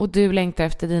 Och du längtar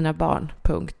efter dina barn.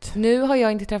 Punkt. Nu har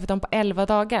jag inte träffat dem på 11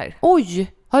 dagar.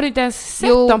 Oj! Har du inte ens sett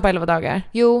dem på 11 dagar?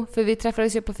 Jo, för vi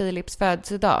träffades ju på Philips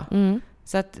födelsedag.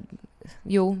 Så att,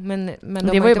 men de det har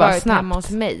var ju inte bara varit snabbt. hemma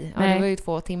hos mig. Ja, det var ju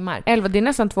 2 timmar. 11, det är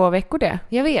nästan 2 veckor det.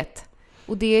 Jag vet.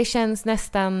 Och det känns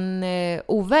nästan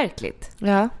overkligt.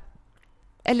 Ja.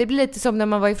 Eller det blir lite som när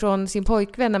man var ifrån sin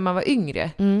pojkvän när man var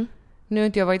yngre. Nu har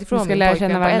inte jag varit ifrån min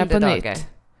pojkvän på äldre dagar.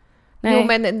 Nej. Jo,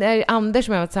 men när Anders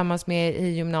som jag var tillsammans med i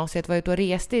gymnasiet var ute och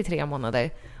reste i 3 månader.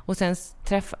 Och sen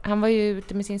han var ju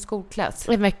ute med sin skolklass.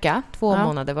 En vecka. 2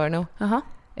 månader var det nog.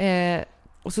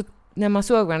 Och så när man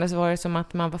såg varandra så var det som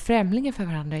att man var främlingar för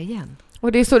varandra igen.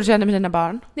 Och det är så du känner med dina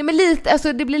barn? Nej, men lite,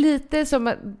 alltså det blir lite som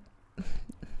att...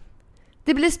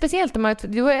 Det blir speciellt om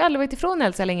du har ju aldrig varit ifrån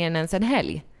Elsa längre än ens en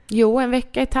helg. Jo, en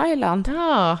vecka i Thailand.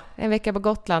 Ja, en vecka på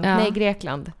Gotland. Ja. Nej,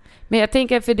 Grekland. Men jag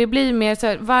tänker, för det blir mer så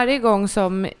här, varje gång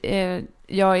som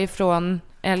jag är från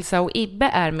Elsa och Ibbe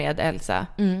är med Elsa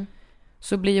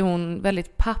så blir hon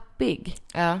väldigt pappig.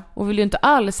 Ja. Och vill ju inte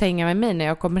alls hänga med mig när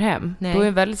jag kommer hem. Nej. Då är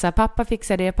hon väldigt så här, pappa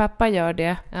fixar det, pappa gör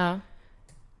det. Ja.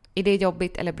 Är det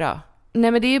jobbigt eller bra?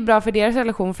 Nej, men det är ju bra för deras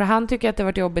relation, för han tycker att det har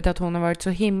varit jobbigt att hon har varit så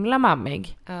himla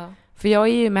mammig. Ja. För jag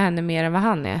är ju med henne mer än vad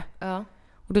han är. Ja.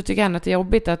 Och då tycker han att det är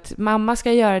jobbigt att mamma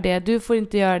ska göra det, du får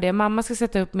inte göra det, mamma ska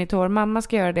sätta upp mitt hår, mamma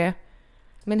ska göra det.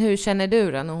 Men hur känner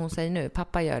du då när hon säger nu,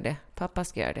 pappa gör det, pappa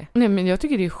ska göra det? Nej, men jag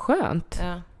tycker det är skönt.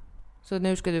 Ja. Så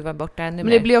nu ska du vara borta ännu mer.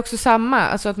 Men det blir också samma,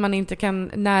 alltså att man inte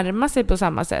kan närma sig på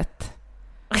samma sätt.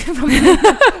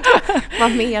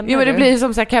 Vad menar du? Jo, men det blir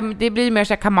som så här, det blir mer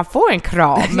så här, kan man få en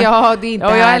kram? Ja, det är inte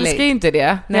och jag härligt. älskar ju inte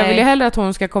det. Nej. Jag vill ju hellre att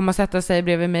hon ska komma och sätta sig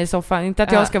bredvid mig i soffan. Inte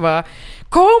att jag ska vara,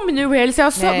 kom nu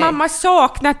Elsa, mamma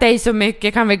saknat dig så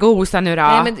mycket, kan vi gosa nu då?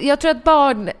 Nej, men jag tror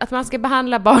att man ska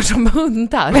behandla barn som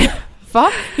hundar. Va?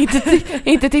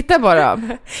 inte titta på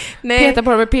dem. Nej, peta på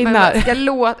dem med pinnar. Man ska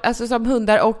låta, alltså som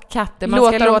hundar och katter, man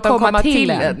låta ska låta dem komma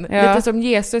till en. Ja. Lite som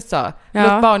Jesus sa,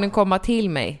 låt barnen komma till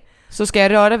mig. Så ska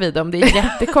jag röra vid dem, det är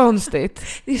jättekonstigt.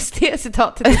 Just det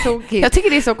citatet är tokigt. Jag tycker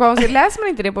det är så konstigt, läser man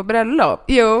inte det på bröllop?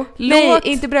 Jo, nej,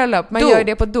 inte bröllop, man gör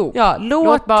det på dop. Ja,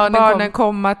 låt barnen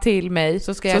komma till mig,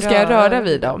 så ska jag röra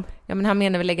vid dem. Ja, men han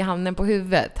menar väl lägga handen på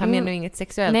huvudet. Han menar ju inget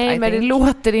sexuellt. Nej, men det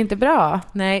låter inte bra.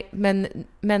 Nej,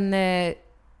 men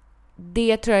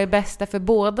det tror jag är bästa för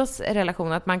bådas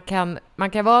relation. Att man kan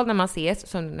vara när man ses,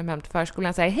 som när man hämtar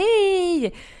förskolan, säger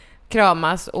hej,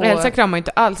 kramas. Och Elsa kramar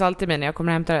inte alls alltid mig när jag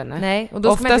kommer och hämtar henne. Nej, och då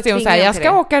oftast är hon såhär, jag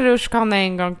ska åka rutschkana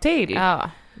en gång till. Ja,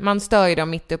 man stör ju dem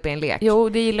mitt uppe i en lek. Jo,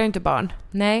 det gillar inte barn.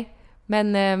 Nej,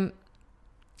 men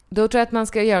då tror jag att man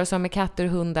ska göra som med katter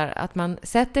och hundar. Att man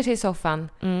sätter sig i soffan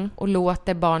och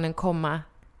låter barnen komma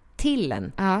till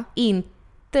en.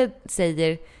 Inte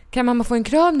säger, kan mamma få en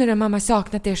kram nu när mamma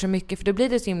saknat er så mycket? För då blir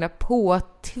det så himla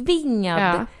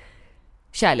påtvingad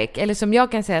kärlek. Eller som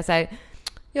jag kan säga så här,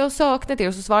 jag har saknat er,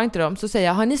 och så svarar inte de. Så säger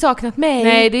jag, har ni saknat mig?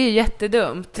 Nej, det är ju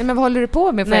jättedumt. Nej, men vad håller du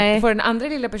på med? För att få den andra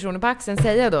lilla personen på axeln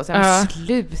säga då så här,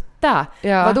 sluta.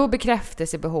 Vadå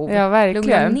bekräftelsebehov? Ja, verkligen.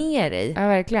 Lugna ner dig. Ja,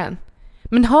 verkligen.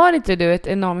 Men har inte du ett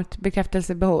enormt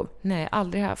bekräftelsebehov? Nej,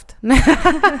 aldrig haft. Nej,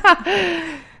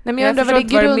 men jag undrar vad det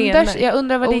grundar. Jag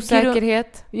undrar vad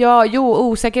osäkerhet.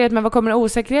 Osäkerhet, men vad kommer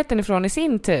osäkerheten ifrån i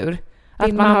sin tur? Att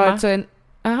Din man mamma. har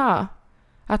så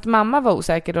att mamma var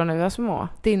osäker då när vi var små.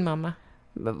 Din mamma.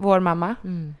 Vår mamma.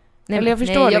 Nej, eller jag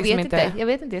förstår jag liksom vet inte. Jag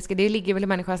vet inte. Det ligger väl i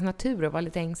människans natur att vara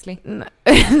lite ängslig.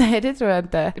 Nej, det tror jag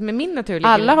inte. Men min natur ligger...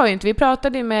 Alla har ju inte. Vi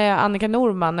pratade ju med Annika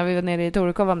Norman när vi var nere i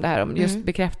Torekov om det här, om just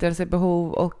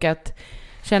bekräftelsebehov och att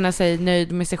känna sig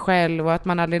nöjd med sig själv och att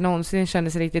man aldrig någonsin känner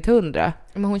sig riktigt 100.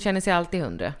 Men hon känner sig alltid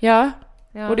 100. Ja,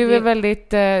 och det är väl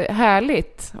väldigt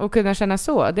härligt att kunna känna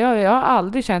så. Jag har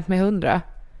aldrig känt mig 100.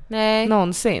 Nej.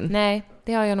 Någonsin. Nej,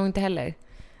 det har jag nog inte heller.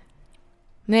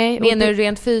 Nej. Menar du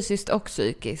rent fysiskt och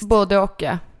psykiskt? Både och,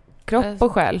 ja. Kropp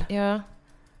och själ. Ja.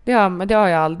 Det har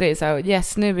jag aldrig. Så här,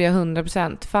 yes, nu är jag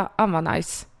 100%. Fan vad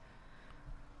nice.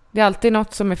 Det är alltid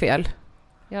något som är fel.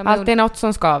 Ja, alltid något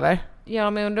som skaver. Ja,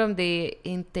 men undrar om det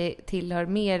inte tillhör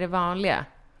mer det vanliga.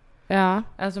 Ja.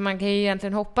 Alltså man kan ju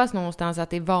egentligen hoppas någonstans att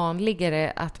det är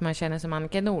vanligare att man känner som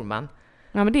Annika Norman.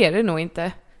 Ja, men det är det nog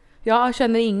inte. Jag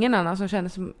känner ingen annan som känner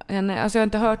som henne. Alltså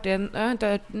jag har inte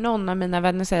hört någon av mina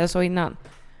vänner säga så innan.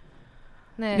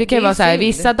 Nej, det kan ju vara så här,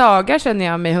 vissa dagar känner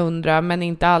jag mig 100, men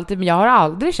inte alltid. Men jag har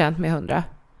aldrig känt mig 100.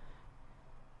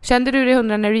 Kände du dig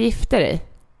 100 när du gifte dig?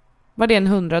 Var det en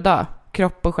 100-dag?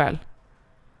 Kropp och själ?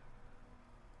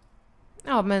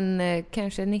 Ja, men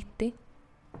kanske 90.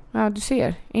 Ja, du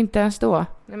ser. Inte ens då.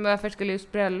 Men varför skulle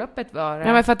just bröllopet vara?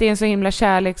 Ja, men för att det är en så himla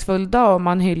kärleksfull dag och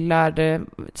man hyllar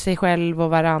sig själv och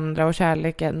varandra och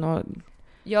kärleken. Och...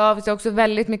 Ja, det är också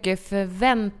väldigt mycket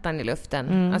förväntan i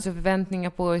luften. Alltså förväntningar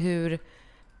på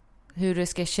hur det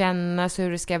ska kännas,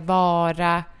 hur det ska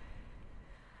vara.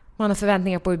 Man har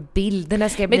förväntningar på hur bilderna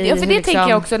ska bli. Men, för det tänker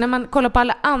jag också, när man kollar på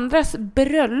alla andras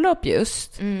bröllop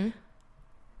just.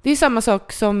 Det är samma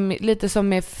sak som lite som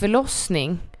med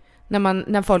förlossning.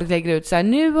 När folk lägger ut så här: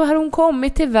 nu har hon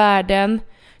kommit till världen.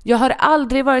 Jag har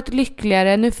aldrig varit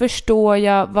lyckligare. Nu förstår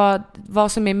jag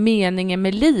vad som är meningen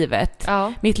med livet.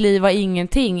 Ja. Mitt liv var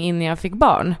ingenting innan jag fick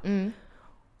barn.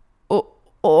 Och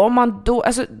om man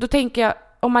då tänker jag,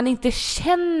 om man inte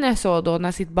känner så då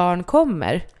när sitt barn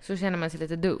kommer, så känner man sig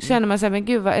lite dum. Känner man sig, men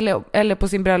gud, eller på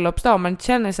sin bröllopsdag, man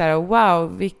känner så här: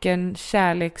 wow, vilken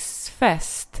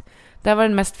kärleksfest. Det var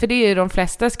den mest, för det är ju de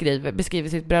flesta beskriver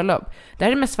sitt bröllop. Det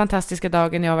här är den mest fantastiska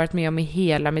dagen jag har varit med om i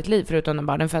hela mitt liv, förutom när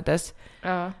barnen föddes.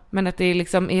 Ja. Men att det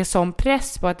liksom är sån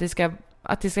press på att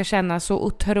det ska kännas så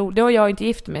otroligt. Då har jag inte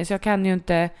gift mig, så jag kan ju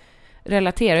inte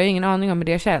relatera. Jag har ingen aning om hur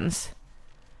det känns.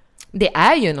 Det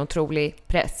är ju en otrolig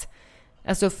press.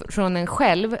 Alltså från en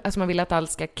själv, alltså man vill att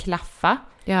allt ska klaffa.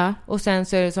 Ja. Och sen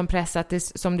så är det som press att det,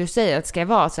 som du säger, att det ska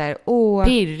vara så här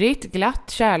pirrigt,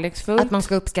 glatt, kärleksfullt. Att man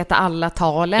ska uppskatta alla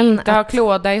talen. Inte ha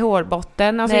klåda i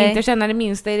hårbotten, alltså inte känna det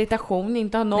minsta irritation,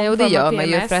 inte ha någon. Nej, och det gör man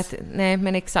ju för att, nej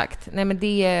men exakt. Nej men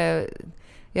det,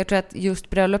 jag tror att just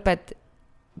bröllopet,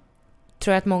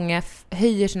 tror att många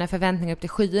höjer sina förväntningar upp till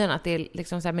skyen, att det är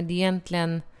liksom så här, men det är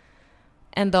egentligen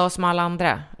en dag som alla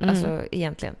andra, alltså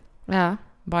egentligen. Ja.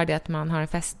 Bara det att man har en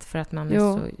fest för att man är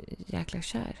så jäkla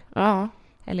kär. Ja.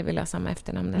 Eller vill ha samma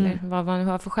efternamn. Eller vad man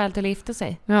har för skäl till att gifta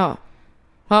sig. Ja.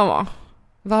 Ja.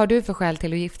 Vad har du för skäl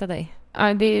till att gifta dig?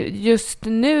 Ja, just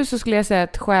nu så skulle jag säga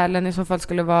att skälen i så fall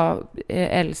skulle vara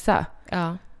Elsa.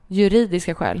 Ja.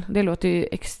 Juridiska skäl. Det låter ju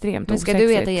extremt osexigt. Men ska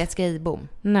du heta Jessica Ibom?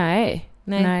 Nej.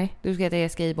 Du ska heta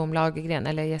Jessica Ibom Lagergren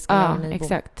eller Jessica Lagergren Ibom.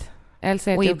 Exakt.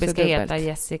 Elsa och Ibbe ska heta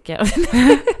Jessica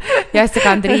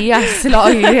Andreas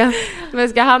Lagergren. Men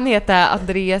ska han heta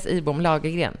Andreas Ibom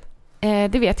Lagergren?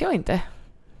 Det vet jag inte.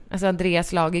 Alltså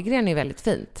Andreas Lagergren är väldigt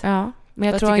fint. Ja, men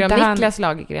jag vad tror tycker inte om Niklas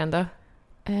Lagergren då?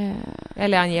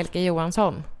 Eller Angelica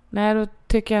Johansson? Nej, då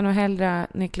tycker jag nog hellre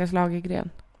Niklas Lagergren.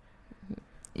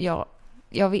 Ja,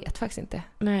 jag vet faktiskt inte.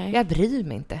 Nej. Jag bryr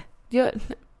mig inte.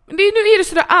 Nu är du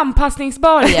sådär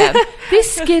anpassningsbar igen. Det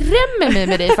skrämmer mig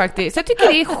med dig faktiskt. Jag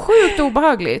tycker det är sjukt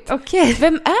obehagligt. Okej.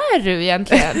 Vem är du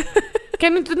egentligen?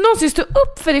 Kan du inte någonsin stå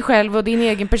upp för dig själv och din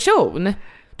egen person?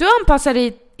 Du anpassar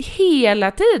dig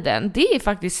hela tiden. Det är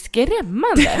faktiskt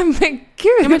skrämmande. Men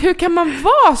gud. Ja, men hur kan man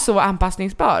vara så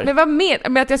anpassningsbar? Men vad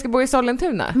med att jag ska bo i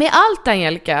Sollentuna? Med allt,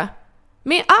 Angelica.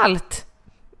 Med allt.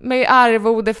 Med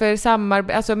arvode för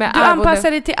samarbete, alltså med du arvode.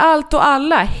 Anpassar dig till allt och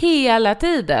alla hela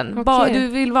tiden. Okay. Du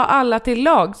vill vara alla till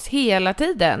lags hela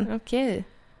tiden. Okej.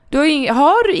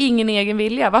 Har du ingen egen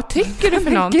vilja? Vad tycker du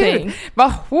för någonting? Gud,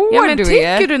 vad hård du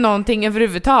är. Tycker du någonting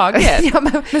överhuvudtaget? Ja,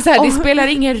 men så här, det spelar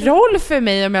ingen roll för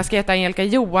mig om jag ska heta Angelica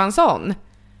Johansson.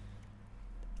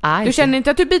 Du känner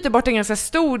inte att du byter bort en ganska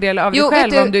stor del av dig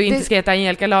själv om du inte ska heta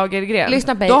Angelica Lagergren?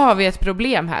 Lyssna på mig. Då har vi ett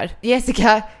problem här.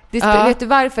 Jessica, vet du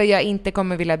varför jag inte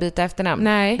kommer vilja byta efternamn?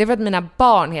 Nej. Det är för att mina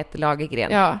barn heter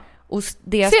Lagergren. Ja. Och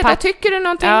deras där tycker du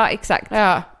någonting? Ja, exakt.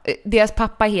 Ja. Deras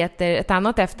pappa heter ett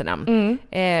annat efternamn.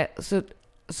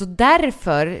 Så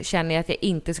därför känner jag att jag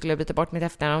inte skulle byta bort mitt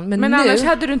efternamn. Men nu, annars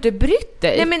hade du inte brytt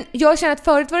dig. Nej, men jag känner att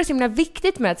förut var det så himla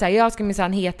viktigt med att så här, jag ska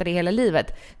minsann heta det hela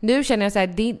livet. Nu känner jag så här,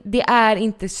 det är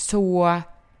inte så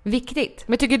viktigt.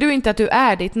 Men tycker du inte att du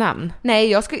är ditt namn? Nej,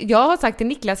 jag har sagt till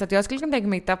Niklas att jag skulle kunna tänka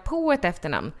mig hitta på ett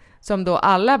efternamn som då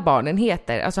alla barnen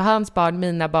heter. Alltså hans barn,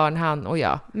 mina barn, han och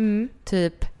jag.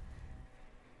 Typ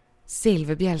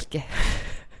Silverbjälke.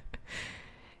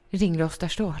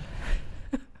 Ringrostarstål.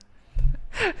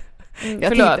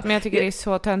 Förlåt, men jag tycker det är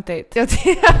så töntigt.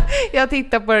 Jag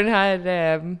tittar på den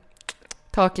här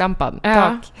taklampan.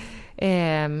 Ja.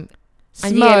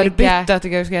 Smörbytta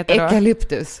tycker jag ska heta då.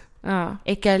 Eukalyptus. Ja.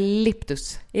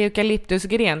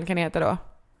 Eukalyptusgren kan det heta då.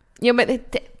 Ja, men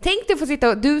tänk dig få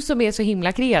sitta, du som är så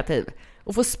himla kreativ,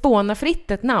 och få spåna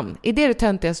fritt ett namn. Är det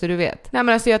töntigaste du vet? Nej,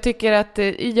 men alltså jag tycker att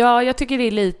jag tycker det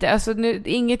är lite, alltså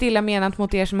inget illa menat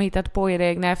mot er som har hittat på era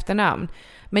egna efternamn.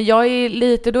 Men då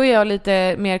är jag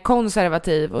lite mer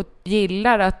konservativ och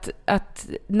gillar att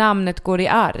namnet går i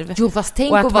arv. Jo, fast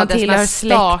tänk att vara den som har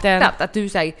startat, att du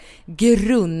säger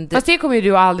grund. Fast det kommer ju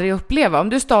du aldrig uppleva. Om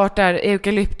du startar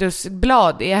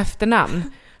eukalyptusblad i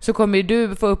efternamn så kommer ju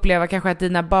du få uppleva kanske att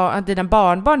dina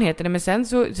barnbarn heter det, men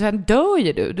sen dör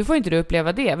ju du. Du får inte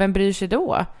uppleva det. Vem bryr sig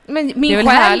då? Men det är väl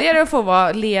härligare att få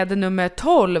vara led nummer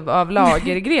 12 av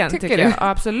Lagergren tycker jag.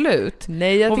 Absolut.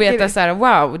 Nej, jag och veta så här,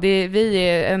 wow,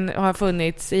 har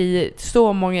funnits i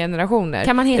så många generationer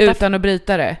kan man utan att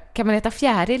bryta det. Kan man heta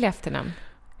Fjäril i efternamn?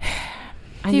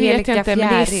 Det vet jag inte, men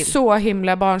det är så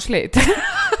himla barnsligt.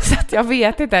 Så att jag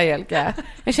vet inte, Angelica.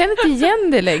 Jag känner inte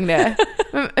igen det längre.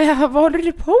 Men vad håller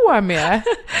du på med?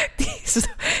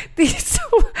 Det är så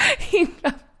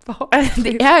himla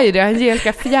barnsligt. Det är ju det,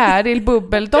 Angelica Fjäril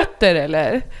Bubbeldotter,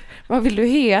 eller? Vad vill du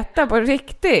heta på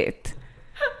riktigt?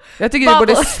 Jag tycker du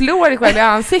borde slå dig själv i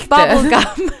ansiktet.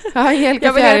 Bubblegum. Ja,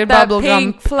 Angelica Fjäril Bubblegum.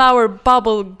 Pink Flower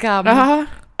Bubblegum. Jaha.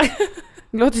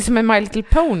 Det låter som en My Little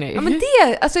Pony. Ja, men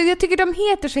jag tycker de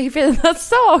heter så fina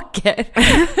saker.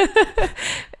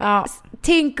 Ja.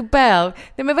 Tinkerbell.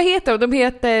 Nej, men vad heter de? De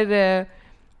heter...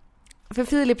 För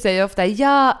Filip säger ofta,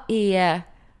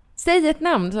 säg ett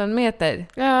namn som de heter.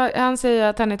 Ja, han säger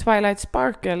att han är Twilight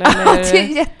Sparkle. Eller, det är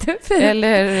jättefint.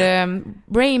 Eller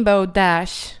Rainbow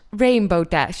Dash. Rainbow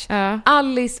Dash. Ja.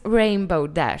 Alice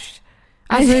Rainbow Dash.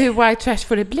 Alltså hur white trash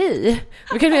får det bli?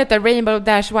 Du kan heta Rainbow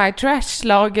Dash White Trash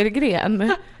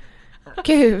Lagergren.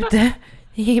 Gud,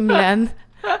 himlen.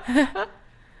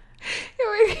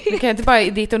 Du kan inte bara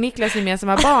ditt och Niklas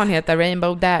gemensamma barn heta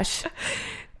Rainbow Dash.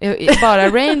 Bara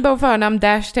Rainbow förnamn,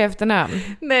 Dash till efternamn.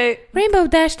 Nej. Rainbow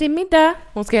Dash till middag.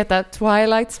 Hon ska heta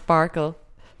Twilight Sparkle.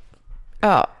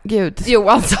 Ja, gud.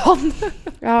 Johansson.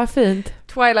 Ja, fint.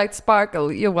 Twilight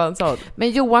Sparkle Johansson.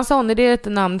 Men Johansson, är det ett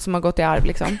namn som har gått i arv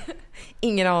liksom?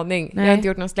 Ingen aning. Nej. Jag har inte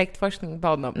gjort någon släktforskning på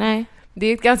honom. Nej. Det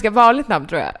är ett ganska vanligt namn,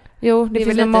 tror jag. Jo, det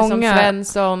finns väl nog lite många. som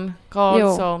Svensson,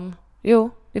 Karlsson. Jo,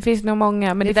 det finns nog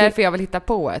många. Men det är därför jag vill hitta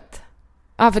på ett.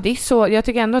 Ja, för det är så. Jag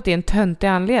tycker ändå att det är en töntig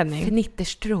anledning.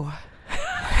 Fnitterstrå.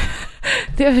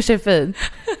 Det är för sig fint.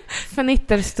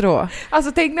 Fnitterstrå.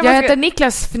 Alltså, tänk när jag man heter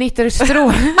Niklas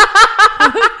Fnitterstrå.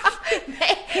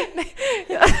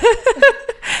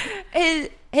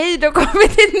 Hej, då kommer vi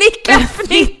till Niklas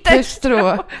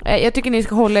Fnitterstrå. Jag tycker ni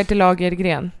ska hålla er till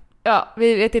Lagergren. Ja,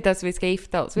 vi vet inte ens vi ska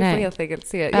gifta oss. Vi får helt enkelt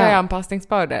se. Jag är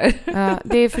anpassningsbar där. Ja,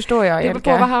 det förstår jag. Det beror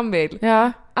på vad han vill.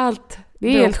 Ja. Allt det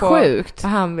är helt sjukt.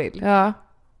 Vad han vill. Ja.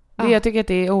 Jag tycker att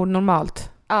det är onormalt.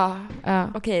 Ja.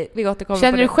 Okej, vi återkommer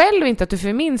Känner på du det. själv inte att du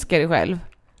förminskar dig själv?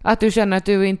 Att du känner att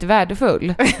du är inte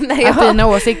värdefull? Nej, att dina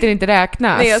åsikter inte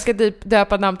räknas? Nej, jag ska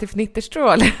döpa namn till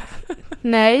Fnitterstrål.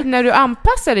 Nej, när du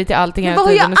anpassar dig till allting. Men vad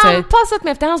har jag anpassat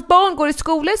mig efter? Hans barn går i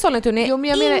skola i Sollentuna.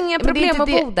 Inga problem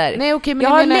att bo där. Nej, okej, men jag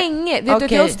har länge... Vet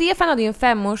du, jag och Stefan hade ju en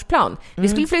 5-årsplan. Vi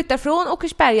skulle flytta från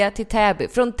Åkersberga till Täby.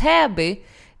 Från Täby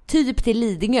typ till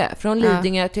Lidingö. Från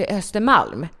Lidingö till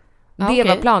Östermalm. Det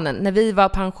var planen. När vi var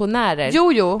pensionärer.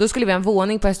 Jo. Då skulle vi ha en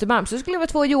våning på Östermalm. Så skulle det vara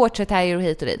 2 Yorkshire och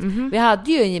hit och dit. Vi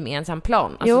hade ju en gemensam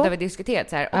plan. Alltså där vi diskuterat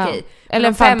så här. Okej. Eller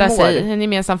en fantasi. En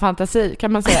gemensam fantasi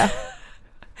kan man säga.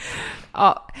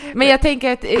 Ja, men jag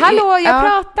tänker att... Hallå, jag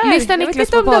pratar! Lyssna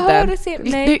Niklas på podden.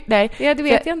 Nej, det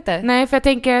vet jag inte. Nej, för jag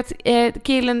tänker att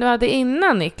killen du hade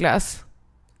innan Niklas,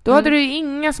 då hade du ju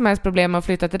inga som helst problem med att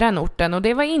flytta till den orten. Och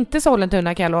det var inte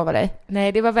Sollentuna, kan jag lova dig.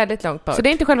 Nej, det var väldigt långt bort. Så det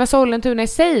är inte själva Sollentuna i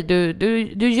sig.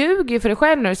 Du ljuger för dig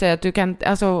själv när du säger att du kan...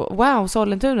 Alltså, wow,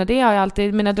 Sollentuna, det har jag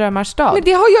alltid mina drömmars stad. Men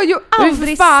det har jag ju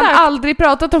aldrig sagt. Du har aldrig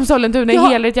pratat om Sollentuna i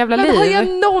hela ditt jävla liv. Men har jag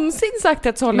någonsin sagt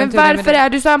att Sollentuna... Men varför är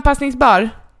du så anpassningsbar?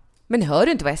 Men hör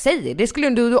du inte vad jag säger? Det skulle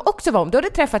du också vara om du hade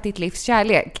träffat ditt livs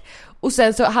kärlek. Och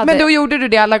sen så hade... Men då gjorde du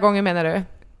det alla gånger, menar du?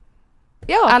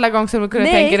 Ja. Alla gånger som du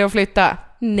kunde tänka dig att flytta?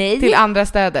 Nej. Till andra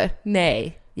städer?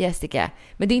 Nej, Jessica.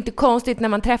 Men det är inte konstigt när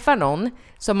man träffar någon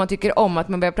som man tycker om att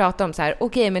man börjar prata om så här.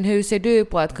 Okej, men hur ser du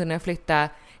på att kunna flytta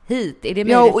hit? Är det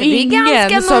möjligt? Ja, och det är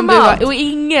ganska normalt. Och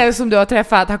ingen som du har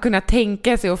träffat har kunnat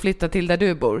tänka sig att flytta till där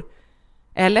du bor.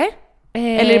 Eller?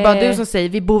 Eller är det bara du som säger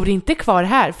vi bor inte kvar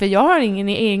här för jag har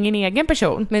ingen egen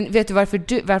person. Men vet du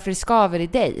varför det skaver i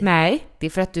dig? Nej. Det är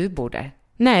för att du bor där.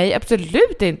 Nej,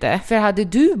 absolut inte. För hade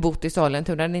du bott i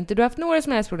Sollentuna hade inte du haft några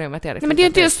som helst problem med att jag hade flyttat. Nej, men det är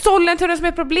inte just Sollentuna som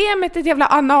är problemet, ett jävla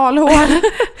analhål.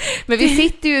 Men vi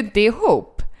sitter ju inte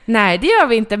ihop. Nej, det gör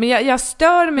vi inte. Men jag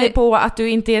stör mig på att du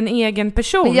inte är en egen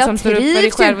person som står upp för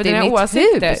dig själv och dina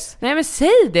åsikter. Hus. Nej, men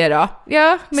säg det då.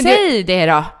 Ja, men säg det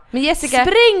då. Men Jessica,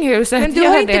 spräng huset. Men du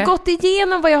har inte gått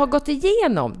igenom vad jag har gått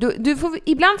igenom.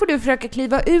 Ibland får du försöka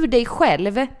kliva ur dig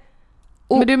själv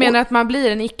Men du menar att man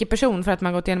blir en icke-person för att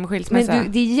man gått igenom skilsmässa?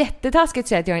 Men det är jättetaskigt att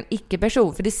säga att jag är en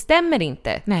icke-person, för det stämmer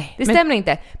inte. Nej. Det stämmer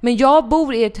inte. Men jag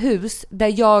bor i ett hus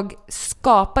där jag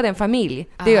skapade en familj.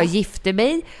 Där jag gifte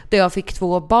mig, där jag fick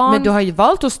 2 barn. Men du har ju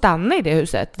valt att stanna i det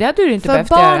huset. Det hade du inte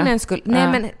behövt göra. För barnens skull. Nej,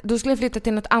 men då skulle jag flytta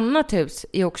till något annat hus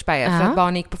i Oxberga för att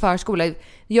barnen gick på förskola.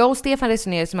 Jag och Stefan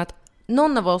resonerade som att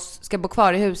någon av oss ska bo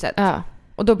kvar i huset. Ja.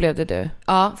 Och då blev det du.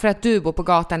 Ja, för att du bor på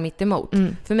gatan mitt emot.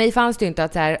 För mig fanns det ju inte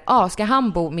att så här, ska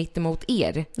han bo mitt emot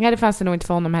er? Ja, det fanns det nog inte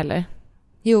för honom heller.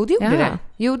 Jo, det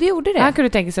gjorde det. Han kunde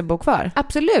tänka sig att bo kvar.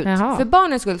 Absolut. Jaha. För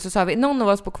barnens skull så sa vi, någon av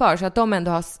oss bor kvar så att de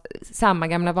ändå har samma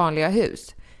gamla vanliga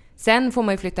hus. Sen får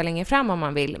man ju flytta längre fram om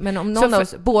man vill. Men om någon av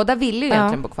oss, båda vill ju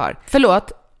egentligen bo kvar.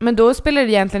 Förlåt, men då spelar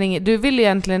det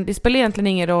egentligen det spelar egentligen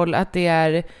ingen roll att det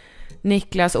är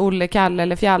Niklas, Olle, Kalle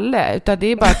eller Fjalle, utan det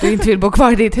är bara att du inte vill bo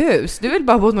kvar i ditt hus. Du vill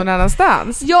bara bo någon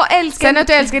annanstans. Sen att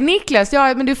du älskar Niklas,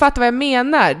 ja, men du fattar vad jag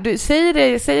menar. Du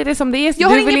säger det som det är.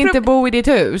 Du vill inte bo i ditt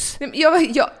hus.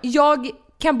 Jag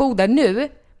kan bo där nu,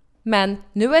 men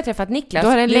nu har jag träffat Niklas. Du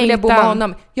har en längtan. Vill jag bo med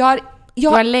honom. Du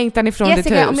har en längtan ifrån Jessica,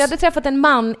 ditt hus. om jag hade träffat en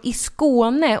man i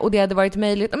Skåne och det hade varit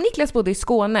möjligt, om Niklas bodde i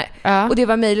Skåne och det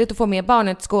var möjligt att få med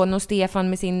barnet till Skåne och Stefan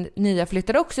med sin nya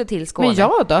flyttade också till Skåne. Men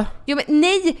jag då? Jo, men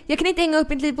nej, jag kan inte hänga upp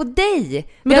mitt liv på dig.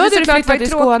 Men då hade du flyttat till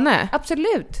Skåne.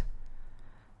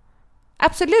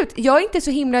 Absolut. Jag är inte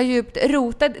så himla djupt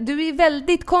rotad. Du är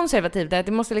väldigt konservativ där.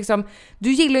 Det måste liksom,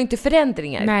 du gillar ju inte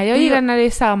förändringar. Nej, jag gillar när det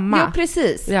är samma. Ja,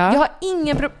 precis. Ja. Jag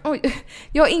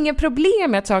har ingen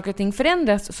problem med att saker och ting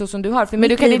förändras så som du har. För men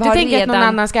du kan inte tänka att någon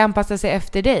annan ska anpassa sig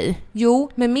efter dig.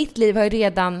 Jo, men mitt liv har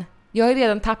ju jag har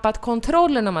redan tappat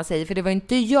kontrollen, om man säger. För det var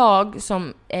inte jag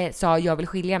som sa jag vill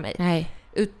skilja mig. Nej.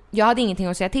 Jag hade ingenting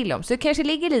att säga till om. Så det kanske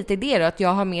ligger lite i det då, att jag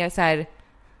har mer så här.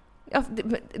 Ja,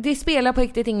 det spelar på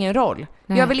riktigt ingen roll.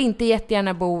 Nej. Jag vill inte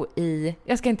jättegärna bo i...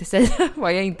 Jag ska inte säga var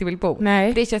jag inte vill bo.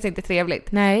 Nej. Det känns inte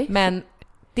trevligt. Nej. Men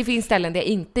det finns ställen där jag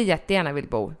inte jättegärna vill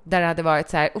bo. Där det hade varit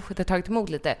så här, det har tagit emot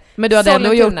lite. Men du hade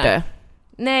ändå gjort det?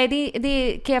 Nej,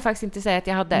 det kan jag faktiskt inte säga att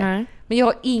jag hade. Nej. Men jag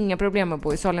har inga problem med att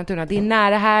bo i Sollentuna. Det är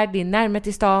nära här, det är närmare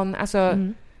till stan. Alltså...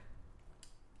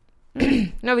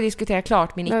 Nu har vi diskuterat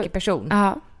klart min icke-person.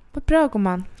 Ja. Vad bra,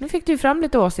 gumman. Nu fick du fram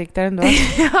lite åsikter ändå.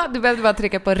 Ja, du behövde bara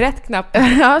trycka på rätt knapp.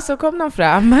 Ja, så kom de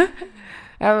fram.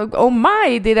 Oh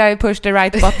my, did I push the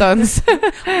right buttons?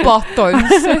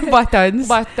 Buttons.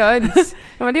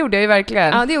 Ja, men det gjorde jag ju verkligen.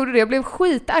 Ja, det gjorde det. Jag blev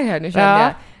skitarg här nu, kände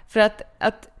jag. För att...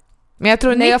 Men jag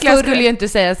tror Niklas skulle ju inte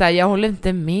säga så här, jag håller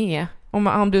inte med.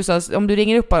 Om du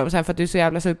ringer upp honom så här för att du är så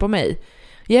jävla sur på mig.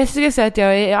 Jessica säger att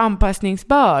jag är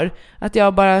anpassningsbar. Att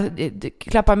jag bara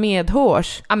klappar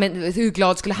medhårs. Ja, men hur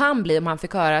glad skulle han bli om han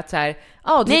fick höra att så här...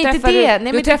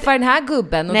 Du träffar den här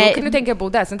gubben och då kan du tänka bo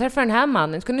där. Sen träffar den här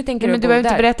mannen, så kan du tänka dig men du behöver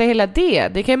inte berätta hela det.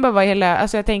 Det kan ju bara vara hela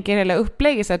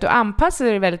upplägget. Så att du anpassar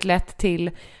dig väldigt lätt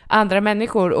till andra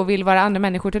människor och vill vara andra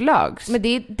människor till lags. Men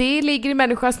det ligger i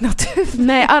människans natur.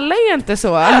 Nej, alla är inte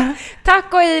så.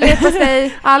 Tack och hej på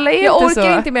sig. Alla är jag inte så. Jag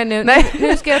orkar inte mer nu. Nej.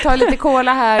 Nu ska jag ta lite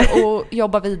cola här och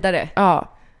jobba vidare.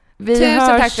 Ja. Tusen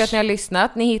tack för att ni har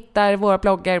lyssnat. Ni hittar våra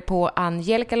bloggar på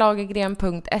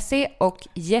angelikalagergren.se och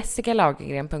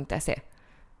jessicalagergren.se.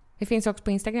 Vi finns också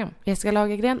på Instagram. Jessica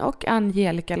Lagergren och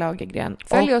Angelica Lagergren.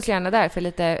 Följ oss gärna där för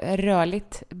lite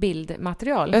rörligt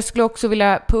bildmaterial. Jag skulle också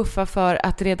vilja puffa för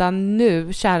att redan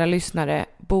nu, kära lyssnare,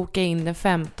 boka in den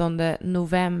 15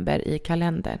 november i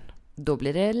kalendern. Då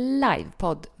blir det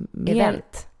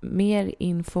livepodd-event. Mer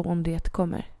info om det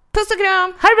kommer. Puss och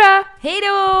kram! Ha det bra! Hej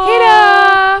då! Hej då!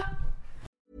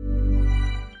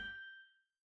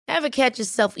 Ever catch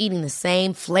yourself eating the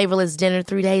same flavorless dinner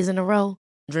 3 days in a row?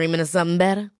 Dreaming of something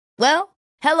better? Well,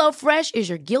 HelloFresh is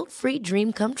your guilt-free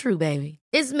dream come true, baby.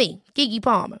 It's me, Keke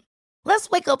Palmer. Let's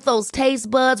wake up those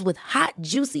taste buds with hot,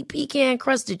 juicy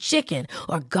pecan-crusted chicken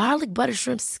or garlic butter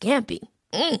shrimp scampi.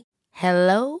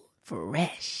 Hello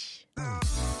Fresh.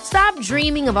 Stop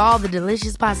dreaming of all the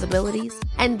delicious possibilities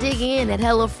and dig in at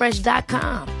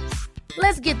HelloFresh.com.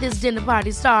 Let's get this dinner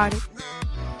party started.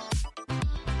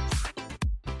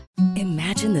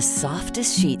 Imagine the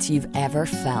softest sheets you've ever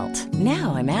felt.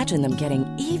 Now imagine them getting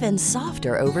even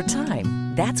softer over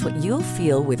time. That's what you'll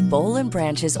feel with Boll &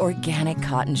 Branch's organic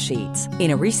cotton sheets.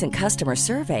 In a recent customer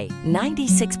survey,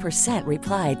 96%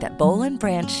 replied that Boll &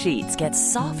 Branch sheets get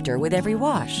softer with every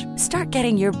wash. Start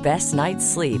getting your best night's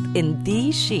sleep in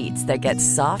these sheets that get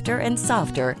softer and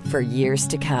softer for years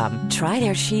to come. Try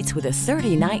their sheets with a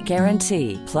 30-night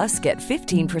guarantee. Plus, get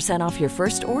 15% off your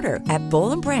first order at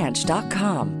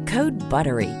bollandbranch.com. Code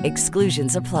BUTTERY.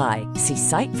 Exclusions apply. See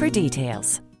site for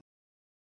details.